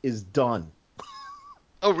quest is done.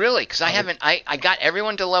 Oh, really? Because I Like, haven't. I got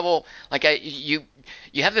everyone to level. Like you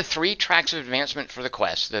have the three tracks of advancement for the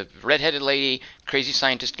quest: the redheaded lady, crazy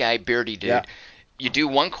scientist guy, beardy yeah, dude. You do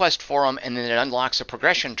one quest for them, and then it unlocks a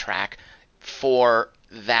progression track for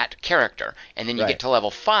that character, and then you get right. to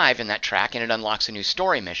level 5 in that track, and it unlocks a new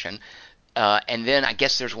story mission. And then I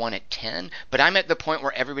guess there's one at 10, but I'm at the point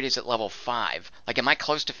where everybody's at level 5. Like, am I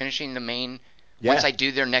close to finishing the main? Once Yeah, I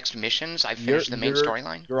do their next missions, I you're finish the main you're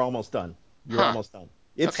storyline. you're almost done. You're Huh? almost done.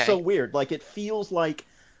 It's so Okay. weird. Like, it feels like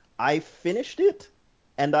I finished it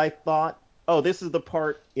and I thought, oh, this is the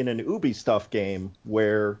part in an Ubi stuff game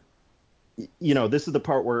where this is the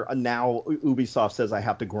part where now Ubisoft says I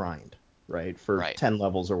have to grind, right, for Right. 10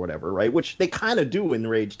 levels or whatever, right? Which they kind of do in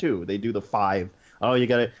Rage 2. They do the 5. Oh,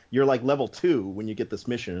 you're like level 2 when you get this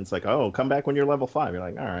mission. It's like, oh, come back when you're level 5. You're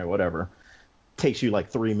like, all right, whatever. Takes you like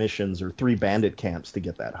 3 missions or 3 bandit camps to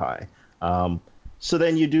get that high. Um, so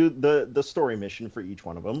then you do the story mission for each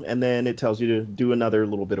one of them, and then it tells you to do another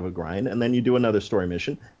little bit of a grind, and then you do another story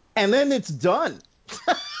mission, and then it's done.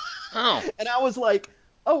 Oh. And I was like,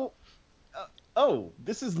 oh, oh,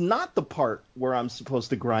 this is not the part where I'm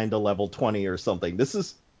supposed to grind a level 20 or something.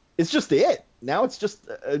 It's just it. Now it's just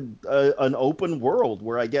an open world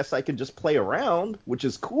where I guess I can just play around, which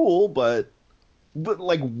is cool, but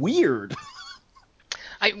like weird.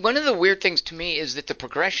 One of the weird things to me is that the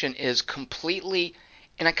progression is completely,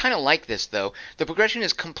 and I kind of like this though. The progression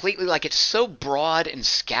is completely like it's so broad and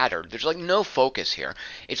scattered. There's like no focus here.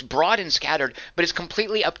 It's broad and scattered, but it's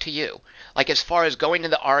completely up to you. Like as far as going to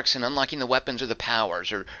the arcs and unlocking the weapons or the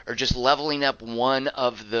powers, or just leveling up one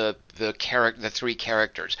of the three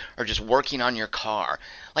characters, or just working on your car.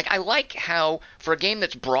 Like I like how for a game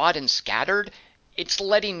that's broad and scattered, it's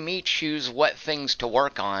letting me choose what things to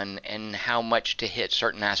work on and how much to hit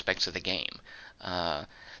certain aspects of the game. Uh,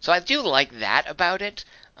 so I do like that about it,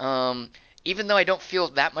 um, even though I don't feel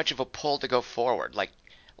that much of a pull to go forward.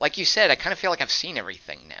 Like you said, I kind of feel like I've seen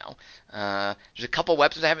everything now. There's a couple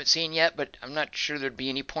weapons I haven't seen yet, but I'm not sure there'd be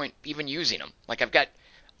any point even using them. Like I've got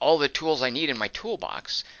all the tools I need in my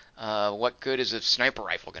toolbox. What good is a sniper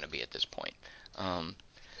rifle going to be at this point? Um,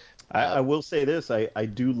 uh, I will say this: I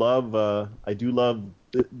do love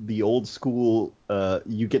the old school.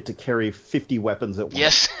 You get to carry 50 weapons at once.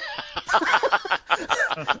 yes.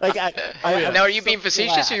 Like Oh I yeah. Now, was are you so being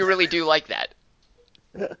facetious, or glad. you really do like that?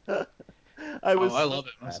 I Oh, was I so love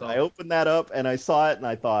it glad. I myself. opened that up and I saw it and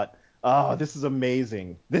I thought, oh, this is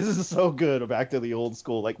amazing. This is so good. Back to the old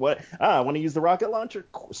school. Like, what? Ah, I want to use the rocket launcher.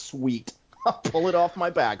 Sweet. I'll pull it off my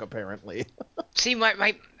back. Apparently. See,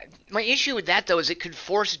 my issue with that though is it could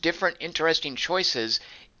force different interesting choices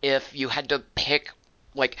if you had to pick,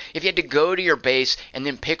 like if you had to go to your base and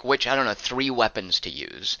then pick which, I don't know, three weapons to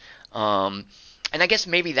use. And I guess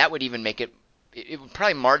maybe that would even make it. it would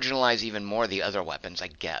probably marginalize even more the other weapons, I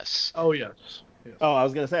guess. Oh yes. Yes. Oh, I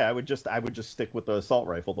was gonna say I would just stick with the assault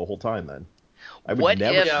rifle the whole time then. I would What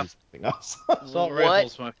never if Yeah. use anything else. Assault what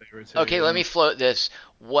rifle's my favorite too. Okay, let Yeah. me float this.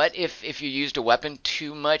 What if you used a weapon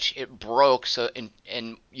too much, it broke, so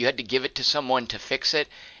and you had to give it to someone to fix it,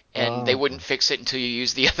 and they wouldn't Oh, fix it until you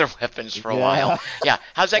used the other weapons for a while? yeah. Yeah,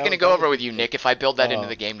 how's that going to go That over would with be you, good. Nick, if I build that into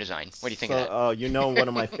the Oh, game design? What do you think of so that? one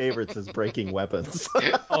of my favorites is breaking weapons.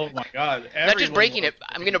 Oh my God, Not just everyone breaking it, loves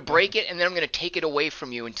I'm going to breaking break weapons. it, and then I'm going to take it away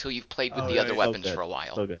from you until you've played with Oh the yeah, other yeah. So weapons for good. a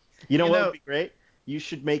while, So good. You know You what would know, be great? You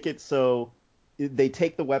should make it so they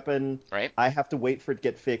take the weapon, right? I have to wait for it to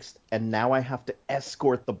get fixed, and now I have to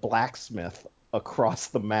escort the blacksmith across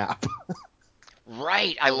the map.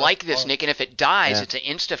 Right, I oh that's like this, fun. Nick, and if it dies, Yeah. it's an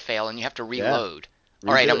insta-fail, and you have to Yeah. reload.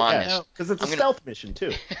 All right, Redo I'm it. on Yeah. You this. know, Because it's a I'm going stealth mission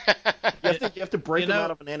too. you, You have to you break them out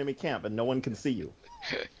know of an enemy camp and no one can see you.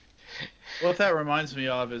 what that reminds me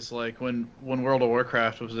of is like when World of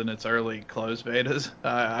Warcraft was in its early closed betas.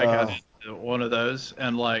 I got Uh, into one of those,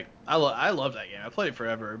 and like I love that game. I played it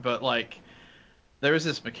forever, but like there was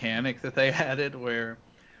this mechanic that they added where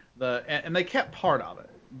and they kept part of it,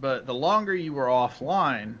 but the longer you were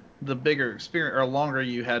offline, the bigger experience or longer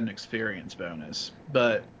you had an experience bonus.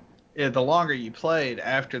 But the longer you played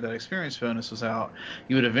after that experience bonus was out,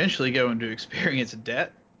 you would eventually go into experience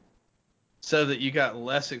debt, so that you got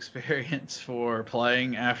less experience for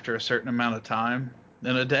playing after a certain amount of time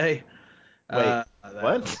in a day. Wait, That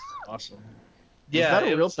what? was awesome. Was Yeah, that a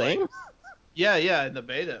it real was like thing? yeah, in the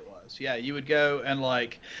beta it was. Yeah, you would go and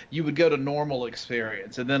like you would go to normal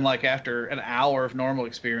experience, and then like after an hour of normal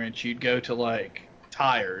experience, you'd go to like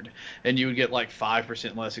tired, and you would get like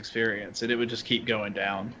 5% less experience, and it would just keep going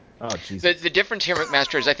down. Oh, The Jesus. difference here,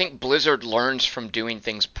 McMaster, is I think Blizzard learns from doing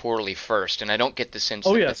things poorly first, and I don't get the sense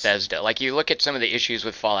Oh that yes. Bethesda. Like you look at some of the issues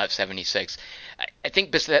with Fallout 76, I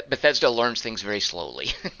think Bethesda learns things very slowly.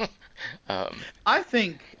 um, I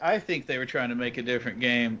think they were trying to make a different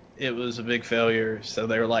game. It was a big failure, so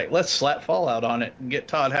they were like, let's slap Fallout on it and get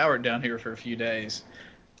Todd Howard down here for a few days.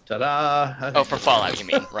 Ta-da! I oh, think for that's what it Fallout, you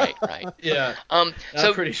was. mean? Right, right. Yeah, I'm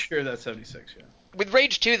So pretty sure that's 76. Yeah. with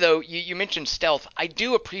Rage 2, though, you mentioned stealth. I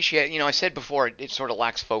do appreciate, I said before it sort of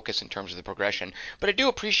lacks focus in terms of the progression, but I do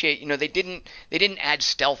appreciate, they didn't add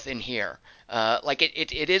stealth in here. Like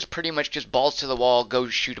it is pretty much just balls to the wall, go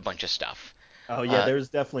shoot a bunch of stuff. Oh yeah, Uh, there's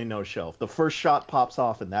definitely no shelf. The first shot pops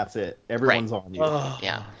off and that's it. right. Everyone's on you.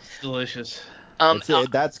 Yeah. Oh, it's delicious. Um, uh,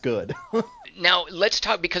 That's good. Now let's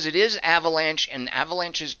talk because it is Avalanche, and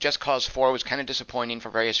Avalanche's Just Cause 4 was kind of disappointing for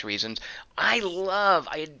various reasons. I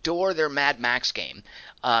adore their Mad Max game,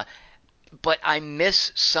 but I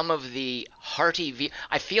miss some of the hearty.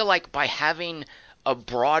 I feel like by having a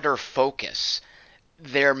broader focus,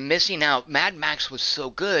 they're missing out. Mad Max was so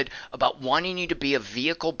good about wanting you to be a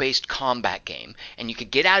vehicle-based combat game, and you could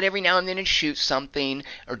get out every now and then and shoot something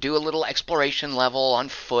or do a little exploration level on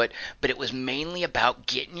foot, but it was mainly about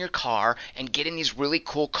getting your car and getting these really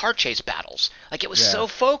cool car chase battles. Like it was Yeah. so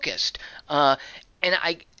focused. And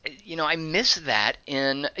I miss that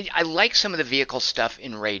in. I like some of the vehicle stuff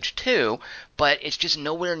in Rage 2, but it's just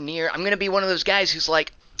nowhere near. I'm going to be one of those guys who's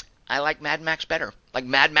like, I like Mad Max better. Like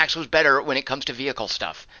Mad Max was better when it comes to vehicle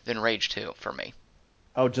stuff than Rage 2 for me.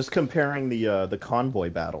 Oh, just comparing the convoy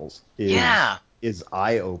battles Yeah. is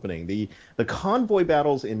eye-opening. The convoy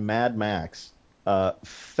battles in Mad Max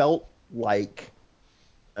felt like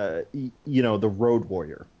the Road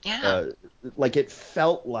Warrior. Yeah. Uh, like it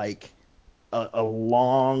felt like a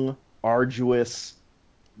long, arduous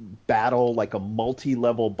battle, like a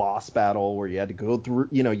multi-level boss battle where you had to go through,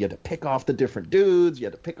 you had to pick off the different dudes, you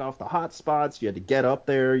had to pick off the hot spots, you had to get up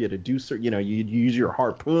there, you had to do certain, you'd use your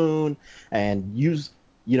harpoon and use,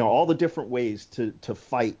 all the different ways to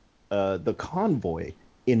fight the convoy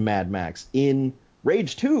in Mad Max. In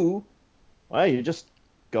Rage 2, well, you just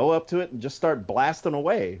go up to it and just start blasting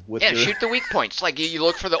away with Yeah, your shoot the weak points. Like you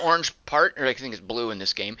look for the orange part, or I think it's blue in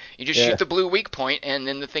this game. You just shoot yeah, the blue weak point, and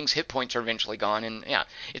then the thing's hit points are eventually gone. And yeah,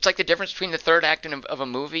 it's like the difference between the third act of a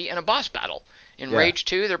movie and a boss battle. In yeah, Rage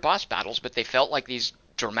 2, they're boss battles, but they felt like these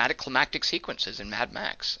dramatic climactic sequences in Mad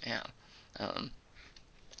Max. Yeah. Um,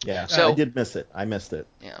 yeah. I Uh, so did miss it. I missed it.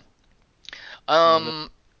 yeah. but Um,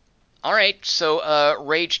 All right, so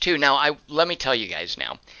Rage 2. Now, let me tell you guys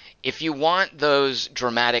now. If you want those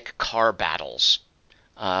dramatic car battles,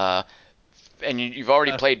 uh, and you've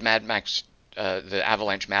already uh, played Mad Max, the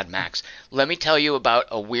Avalanche Mad Max, let me tell you about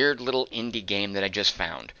a weird little indie game that I just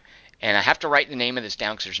found. And I have to write the name of this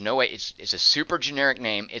down because there's no way. It's a super generic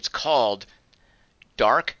name. It's called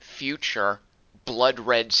Dark Future Blood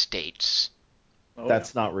Red States. oh yeah.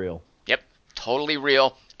 That's not real. Yep, totally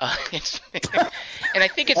real. And I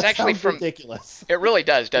think it's That actually sounds from. ridiculous. It really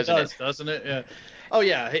does, It doesn't it? does, doesn't it? Yeah. Oh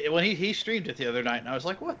yeah. When he streamed it the other night, and I was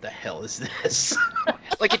like, "What the hell is this?"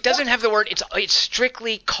 Like it doesn't have the word. It's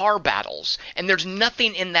strictly car battles, and there's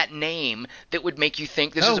nothing in that name that would make you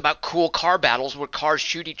think this is No. about cool car battles where cars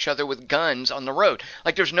shoot each other with guns on the road.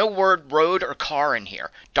 Like there's no word road or car in here.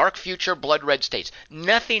 Dark Future, Blood Red States.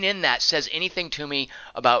 Nothing in that says anything to me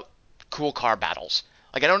about cool car battles.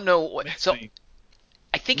 Like I don't know what. Makes So me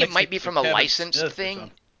I think it makes me might be think from of a Kevin licensed Smith or thing.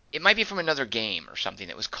 something. It might be from another game or something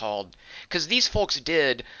that was called because these folks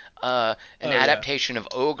did an Oh yeah. adaptation of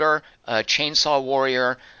Ogre, Chainsaw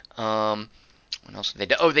Warrior. Um, what else did they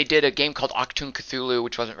do? Oh, they did a game called Octoon Cthulhu,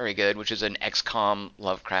 which wasn't very good, which is an XCOM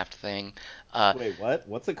Lovecraft thing. Uh, Wait, what?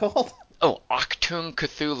 What's it called? oh, Octoon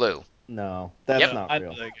Cthulhu. No, that's Yep, No, not I know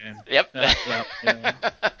real. that game. yep. Yeah,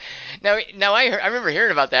 yeah. Now I remember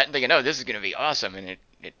hearing about that and thinking, oh, this is going to be awesome, and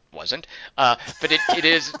it wasn't. But it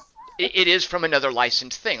is. It is from another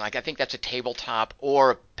licensed thing. Like I think that's a tabletop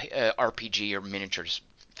or RPG or miniatures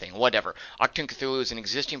thing, whatever. Octoon Cthulhu is an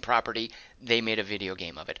existing property. They made a video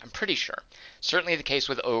game of it. I'm pretty sure. Certainly the case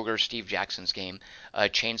with Ogre, Steve Jackson's game,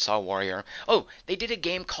 Chainsaw Warrior. Oh, they did a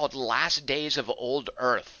game called Last Days of Old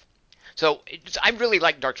Earth. So I really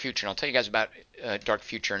like Dark Future, and I'll tell you guys about Dark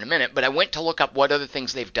Future in a minute. But I went to look up what other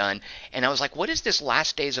things they've done, and I was like, what is this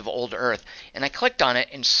Last Days of Old Earth? And I clicked on it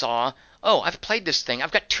and saw, oh, I've played this thing.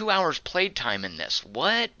 I've got 2 hours played time in this.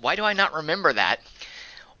 What? Why do I not remember that?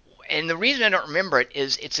 And the reason I don't remember it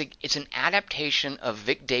is it's an adaptation of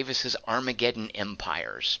Vic Davis's Armageddon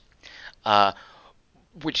Empires. Uh,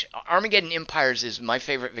 which Armageddon Empires is my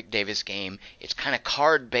favorite Vic Davis game. It's kind of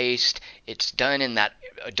card based. It's done in that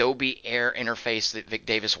Adobe Air interface that Vic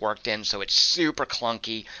Davis worked in, so it's super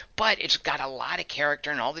clunky, but it's got a lot of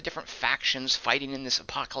character and all the different factions fighting in this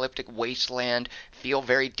apocalyptic wasteland feel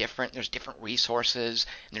very different. There's different resources,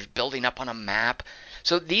 and there's building up on a map.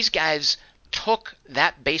 So these guys took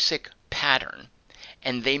that basic pattern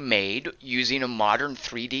and they made, using a modern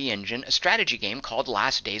 3D engine, a strategy game called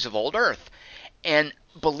Last Days of Old Earth. And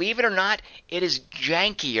believe it or not, it is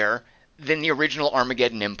jankier than the original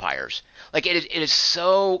Armageddon Empires. Like it is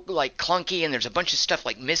so like clunky, and there's a bunch of stuff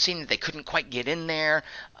like missing that they couldn't quite get in there.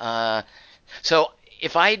 So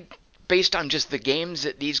if I, based on just the games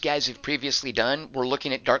that these guys have previously done, were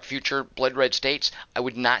looking at Dark Future, Blood Red States, I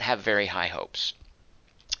would not have very high hopes.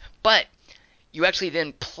 But you actually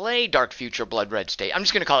then play Dark Future Blood Red State. I'm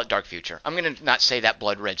just going to call it Dark Future. I'm going to not say that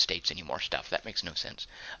Blood Red States anymore stuff. That makes no sense.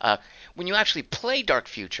 When you actually play Dark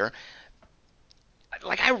Future,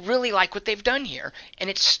 like I really like what they've done here, and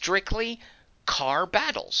it's strictly car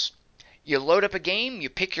battles. You load up a game, you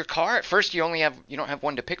pick your car. At first, you don't have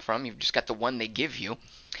one to pick from. You've just got the one they give you,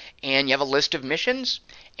 and you have a list of missions,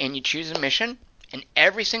 and you choose a mission, and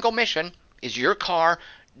every single mission is your car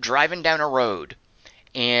driving down a road,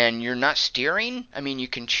 and you're not steering. I mean, you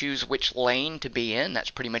can choose which lane to be in.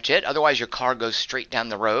 That's pretty much it. Otherwise, your car goes straight down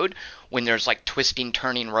the road. When there's like twisting,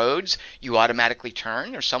 turning roads, you automatically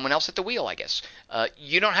turn. There's someone else at the wheel, I guess.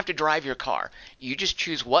 You don't have to drive your car. You just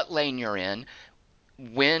choose what lane you're in,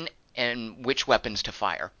 when and which weapons to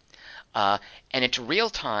fire. And it's real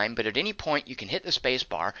time, but at any point you can hit the space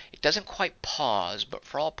bar. It doesn't quite pause, but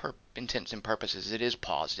for all intents and purposes, it is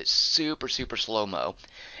paused. It's super, super slow mo.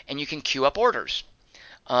 And you can queue up orders.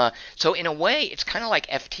 So in a way, it's kind of like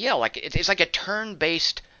FTL. Like it's like a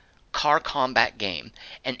turn-based car combat game,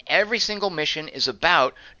 and every single mission is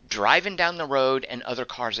about driving down the road and other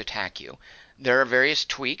cars attack you. There are various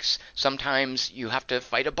tweaks. Sometimes you have to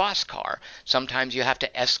fight a boss car. Sometimes you have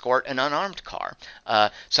to escort an unarmed car.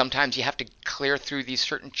 Sometimes you have to clear through these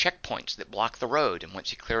certain checkpoints that block the road. And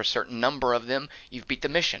once you clear a certain number of them, you've beat the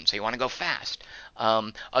mission. So you want to go fast.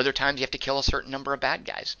 Other times you have to kill a certain number of bad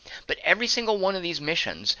guys. But every single one of these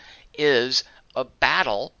missions is a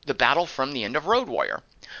battle, the battle from the end of Road Warrior,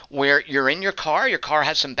 where you're in your car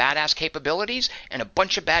has some badass capabilities, and a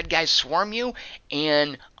bunch of bad guys swarm you,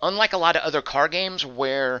 and unlike a lot of other car games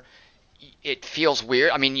where it feels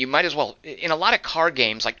weird. I mean, you might as well, in a lot of car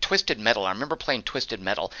games like Twisted Metal, I remember playing Twisted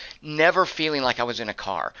Metal, never feeling like I was in a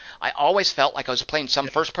car. I always felt like I was playing some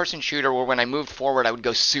Yeah. first person shooter where when I moved forward I would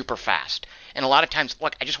go super fast. And a lot of times,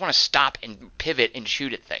 look, I just want to stop and pivot and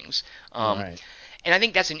shoot at things. Right. And I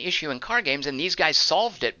think that's an issue in car games, and these guys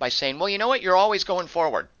solved it by saying, well, you know what, you're always going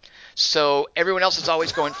forward. So everyone else is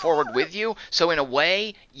always going forward with you. So in a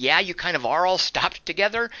way, yeah, you kind of are all stopped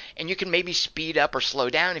together, and you can maybe speed up or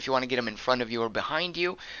slow down if you want to get them in front of you or behind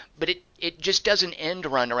you. But it just doesn't end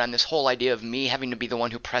run around this whole idea of me having to be the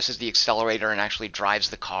one who presses the accelerator and actually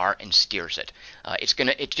drives the car and steers it.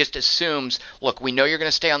 It just assumes, look, we know you're going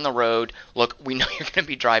to stay on the road. Look, we know you're going to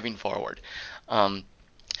be driving forward. Um,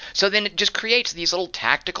 So then it just creates these little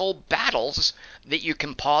tactical battles that you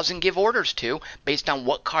can pause and give orders to based on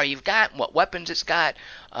what car you've got, what weapons it's got,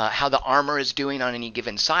 how the armor is doing on any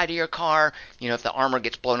given side of your car. If the armor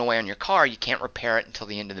gets blown away on your car, you can't repair it until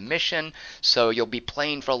the end of the mission. So you'll be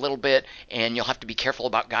playing for a little bit, and you'll have to be careful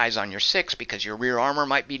about guys on your 6 because your rear armor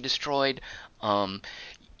might be destroyed.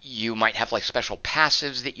 You might have like special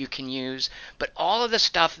passives that you can use, but all of the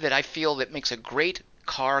stuff that I feel that makes a great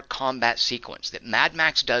car combat sequence that Mad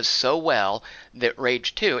Max does so well that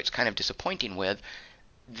Rage 2 it's kind of disappointing with.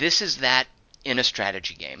 This is that in a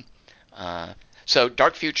strategy game. So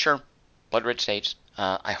Dark Future, Blood Red States,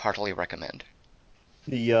 I heartily recommend.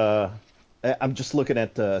 I'm just looking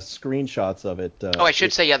at screenshots of it. I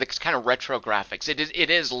should say, yeah, the kind of retro graphics. It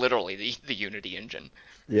is literally the Unity engine.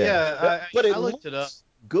 Yeah, Yeah, but it I looked it up. looks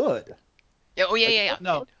good. Yeah, oh yeah, Like, yeah, yeah.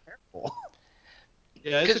 No, terrible.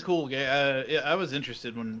 yeah, it's a cool game. I was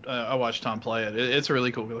interested when I watched Tom play it. It's a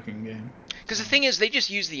really cool looking game. Because the thing is, they just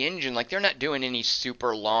use the engine. Like, they're not doing any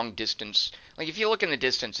super long distance. Like, if you look in the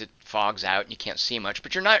distance, it fogs out and you can't see much.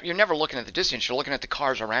 But you're never looking at the distance. You're looking at the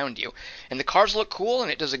cars around you. And the cars look cool,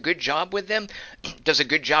 and it does a good job with them. It does a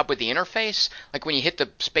good job with the interface. Like, when you hit the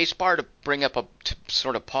space bar to bring up to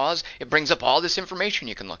sort of pause, it brings up all this information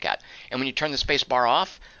you can look at. And when you turn the space bar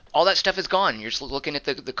off, all that stuff is gone. You're just looking at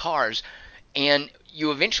the cars. And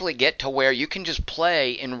you eventually get to where you can just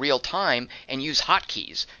play in real time and use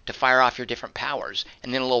hotkeys to fire off your different powers,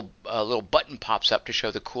 and then a little button pops up to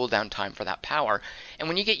show the cooldown time for that power. And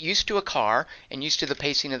when you get used to a car and used to the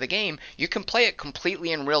pacing of the game, you can play it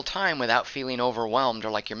completely in real time without feeling overwhelmed or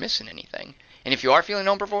like you're missing anything. And if you are feeling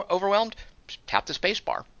overwhelmed, just tap the space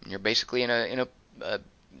bar, and you're basically in a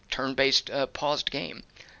turn-based paused game.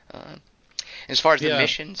 As far as the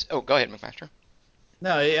missions, go ahead, McMaster.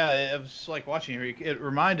 No, yeah, it was like watching here. It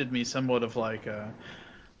reminded me somewhat of like,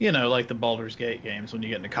 like the Baldur's Gate games when you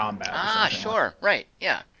get into combat or something. Sure, right,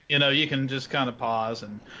 yeah. You can just kind of pause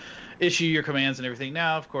and issue your commands and everything.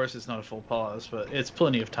 Now, of course, it's not a full pause, but it's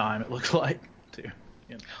plenty of time. It looks like too.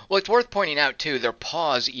 Well, it's worth pointing out too. Their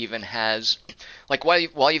pause even has, like while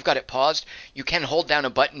you've got it paused, you can hold down a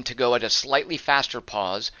button to go at a slightly faster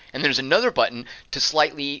pause, and there's another button to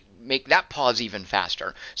slightly make that pause even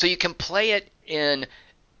faster. So you can play it in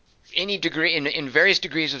any degree, in various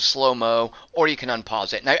degrees of slow mo, or you can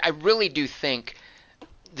unpause it. And I really do think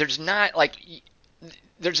there's not like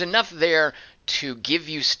there's enough there to give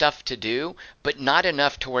you stuff to do, but not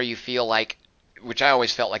enough to where you feel like, which I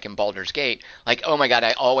always felt like in Baldur's Gate, like, oh my god,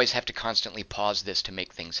 I always have to constantly pause this to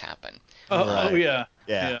make things happen. Oh yeah.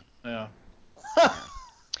 Yeah.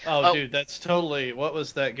 Oh, dude, that's totally. What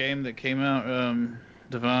was that game that came out?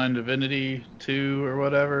 Divine Divinity 2 or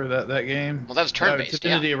whatever, that game? Well, that was turn-based,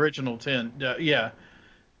 Divinity yeah. Original 10. Yeah.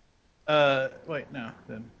 Wait, no.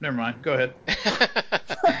 Then never mind. Go ahead.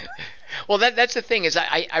 Well, that's the thing is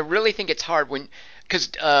I really think it's hard because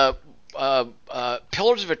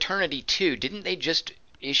Pillars of Eternity 2, didn't they just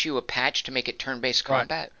issue a patch to make it turn-based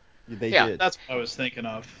combat? Right. They Yeah. did. That's what I was thinking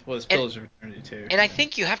of, was Pillars of Eternity 2. And I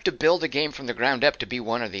think you have to build a game from the ground up to be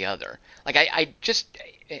one or the other. Like I just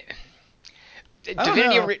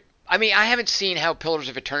Divinity. I mean, I haven't seen how Pillars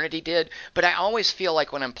of Eternity did, but I always feel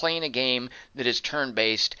like when I'm playing a game that is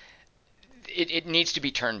turn-based, it needs to be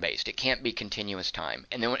turn-based. It can't be continuous time.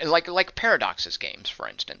 And then like Paradox's games, for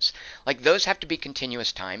instance, like those have to be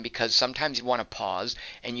continuous time because sometimes you want to pause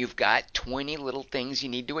and you've got 20 little things you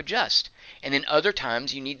need to adjust. And then other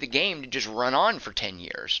times you need the game to just run on for 10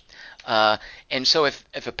 years. And so if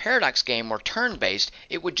a Paradox game were turn-based,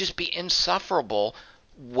 it would just be insufferable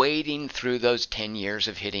wading through those 10 years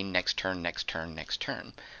of hitting next turn, next turn, next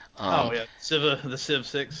turn. Yeah, the Civ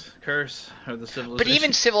 6 curse, or the Civilization. But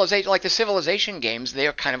even Civilization, like the Civilization games, they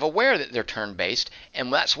are kind of aware that they're turn-based,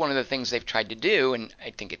 and that's one of the things they've tried to do, and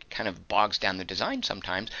I think it kind of bogs down the design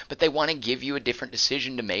sometimes, but they want to give you a different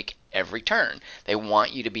decision to make every turn. They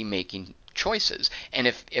want you to be making choices. And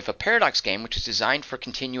if a Paradox game, which is designed for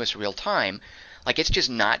continuous real time, like it's just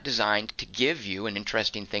not designed to give you an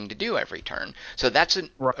interesting thing to do every turn. So that's a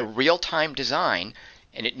real-time design,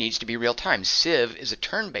 and it needs to be real time. Civ is a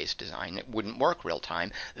turn-based design. It wouldn't work real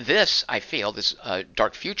time. This, I feel, this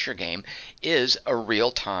Dark Future game is a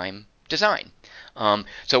real-time design.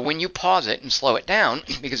 So when you pause it and slow it down,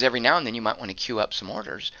 because every now and then you might want to queue up some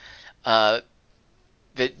orders,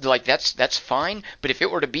 that's fine. But if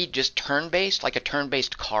it were to be just turn-based, like a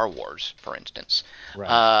turn-based Car Wars, for instance,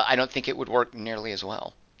 I don't think it would work nearly as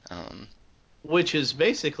well. Which is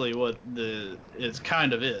basically what it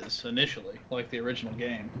kind of is initially, like the original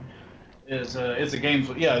game. It's a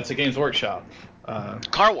Games Workshop.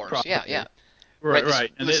 Car Wars, property. yeah.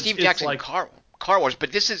 Right. The Steve Jackson like, Car Wars,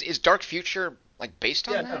 but this is Dark Future like based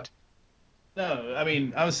Yeah, on that? no. I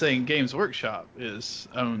mean, I was saying Games Workshop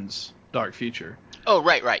owns Dark Future. Oh,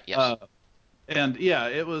 right, yes. Uh, and yeah,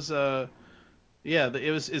 it was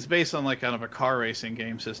it's based on like kind of a car racing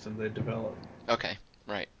game system they developed, Okay,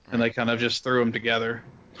 right, and right. they kind of just threw them together.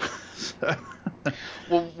 So,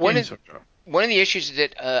 Well, Games Workshop. one of the issues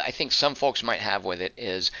that I think some folks might have with it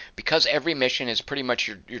is because every mission is pretty much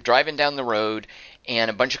you're driving down the road and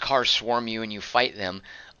a bunch of cars swarm you and you fight them.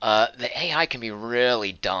 The AI can be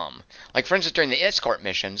really dumb. Like for instance, during the escort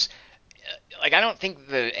missions, like I don't think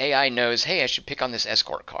the AI knows, hey, I should pick on this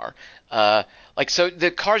escort car. Like so, the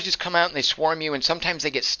cars just come out and they swarm you, and sometimes they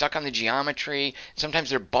get stuck on the geometry. Sometimes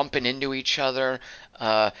they're bumping into each other.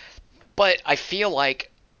 But I feel like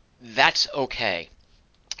that's okay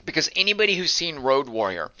because anybody who's seen Road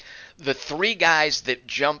Warrior, the three guys that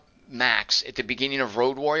jump Max at the beginning of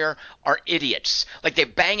Road Warrior are idiots. Like they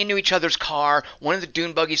bang into each other's car, one of the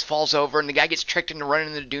dune buggies falls over, and the guy gets tricked into running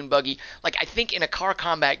into the dune buggy. Like I think in a car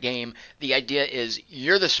combat game, the idea is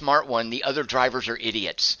you're the smart one, the other drivers are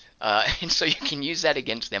idiots, and so you can use that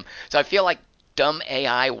against them. So I feel like dumb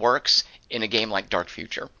AI works in a game like Dark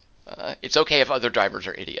Future. It's okay if other drivers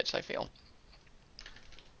are idiots, I feel.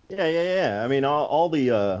 Yeah. I mean, all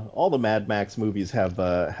the Mad Max movies have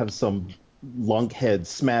some lunkhead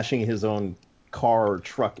smashing his own car or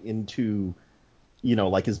truck into,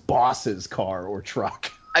 like his boss's car or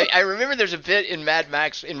truck. I remember there's a bit in Mad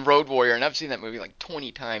Max in Road Warrior, and I've seen that movie like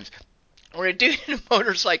 20 times, where a dude in a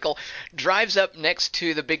motorcycle drives up next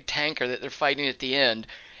to the big tanker that they're fighting at the end.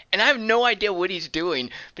 And I have no idea what he's doing,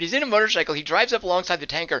 but he's in a motorcycle. He drives up alongside the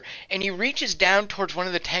tanker, and he reaches down towards one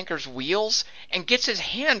of the tanker's wheels and gets his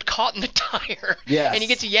hand caught in the tire, and he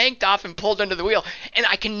gets Yes. yanked off and pulled under the wheel. And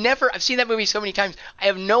I can never, I've seen that movie so many times, I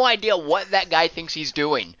have no idea what that guy thinks he's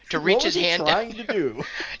doing to reach What his was he hand down trying to there. do?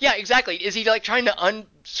 Yeah, exactly. Is he like trying to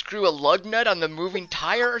unscrew a lug nut on the moving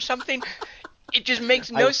tire or something? It just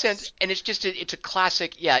makes no I sense, and it's a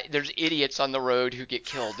classic. Yeah, there's idiots on the road who get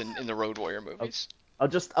killed in the Road Warrior I'll, movies. I'll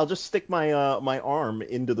just stick my arm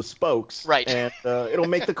into the spokes Right. and it'll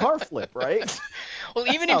make the car flip, right? Well,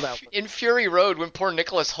 That's even in how that works. in Fury Road, when poor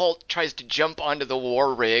Nicholas Holt tries to jump onto the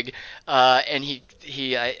war rig, and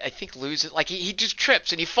I think loses, like he just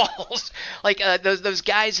trips and he falls, like those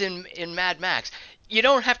guys in Mad Max. You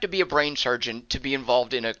don't have to be a brain surgeon to be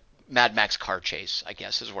involved in a Mad Max car chase, I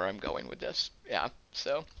guess is where I'm going with this. Yeah.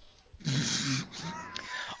 So.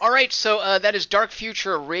 All right, so that is Dark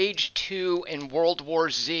Future, Rage 2, and World War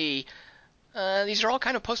Z. These are all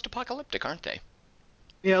kind of post-apocalyptic, aren't they?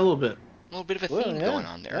 Yeah, a little bit. A little bit of a Well, theme yeah, going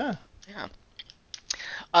on there. yeah.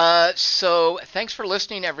 Yeah. So thanks for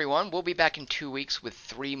listening, everyone. We'll be back in 2 weeks with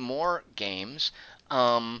three more games.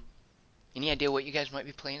 Um, any idea what you guys might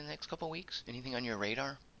be playing in the next couple of weeks? Anything on your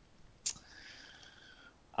radar?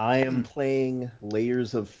 I am Hmm. playing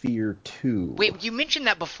Layers of Fear 2. Wait, you mentioned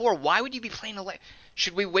that before. Why would you be playing a?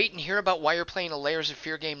 Should we wait and hear about why you're playing a Layers of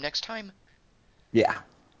Fear game next time? Yeah.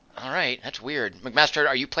 All right, that's weird. McMaster,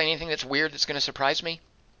 are you playing anything that's weird that's going to surprise me?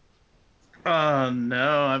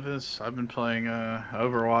 No, I've been playing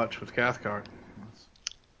Overwatch with Cathcart.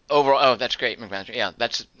 Overall, oh, that's great, McMaster. Yeah,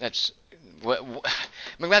 that's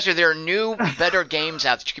McMaster. There are new, better games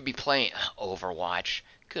out that you could be playing. Overwatch.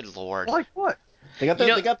 Good lord. Like what? They got You the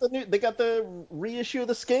know, they got the new they got the reissue of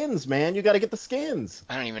the skins, man. You got to get the skins.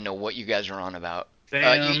 I don't even know what you guys are on about.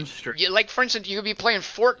 Damn straight. Like for instance, you could be playing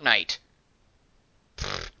Fortnite.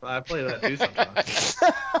 I play that too sometimes.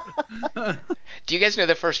 Do you guys know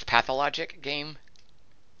the first Pathologic game?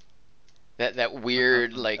 That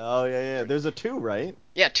weird like Oh yeah. There's a 2, right?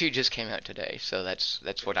 yeah, two just came out today, so that's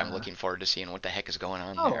what I'm Yeah. looking forward to seeing what the heck is going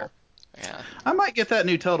on there. Oh, Yeah. I might get that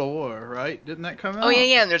new Total War, right? Didn't that come Oh yeah, out?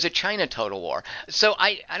 yeah, and there's a China Total War. So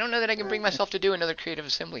I don't know that I can bring Eh, myself to do another Creative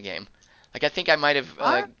Assembly game. Like I think I might have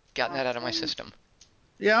I, gotten that out of my system.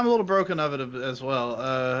 yeah, I'm a little broken of it as well.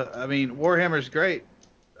 I mean, Warhammer's great,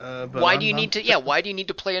 but Why do you I'm need to? Yeah, why do you need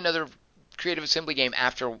to play another Creative Assembly game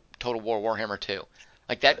after Total War Warhammer 2?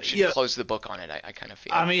 Like that should yeah. close the book on it. I kind of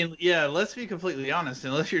I feel. mean, yeah. Let's be completely honest.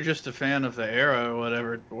 Unless you're just a fan of the era or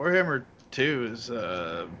whatever, Warhammer 2 is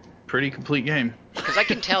a pretty complete game. Because I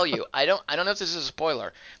can tell you, I don't know if this is a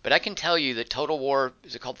spoiler, but I can tell you that Total War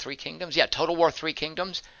is it called Three Kingdoms? Yeah, Total War Three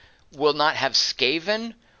Kingdoms will not have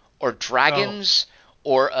Skaven or Oh, dragons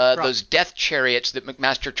or right. those death chariots that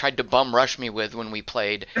McMaster tried to bum rush me with when we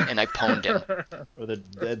played, and I pwned him. Or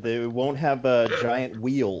they won't have giant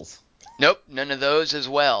wheels. Nope, none of those as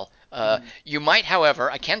well. You might,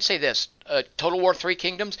 however, I can say this: Total War Three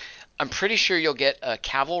Kingdoms. I'm pretty sure you'll get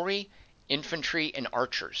cavalry, infantry, and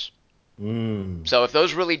archers. Mm. So if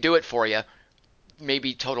those really do it for you,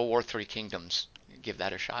 maybe Total War Three Kingdoms. Give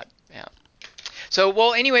that a shot. Yeah. So,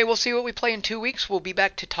 well, anyway, we'll see what we play in 2 weeks. We'll be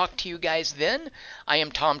back to talk to you guys then. I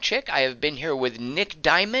am Tom Chick. I have been here with Nick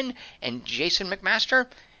Diamond and Jason McMaster,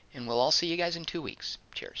 and we'll all see you guys in 2 weeks.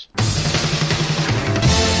 Cheers.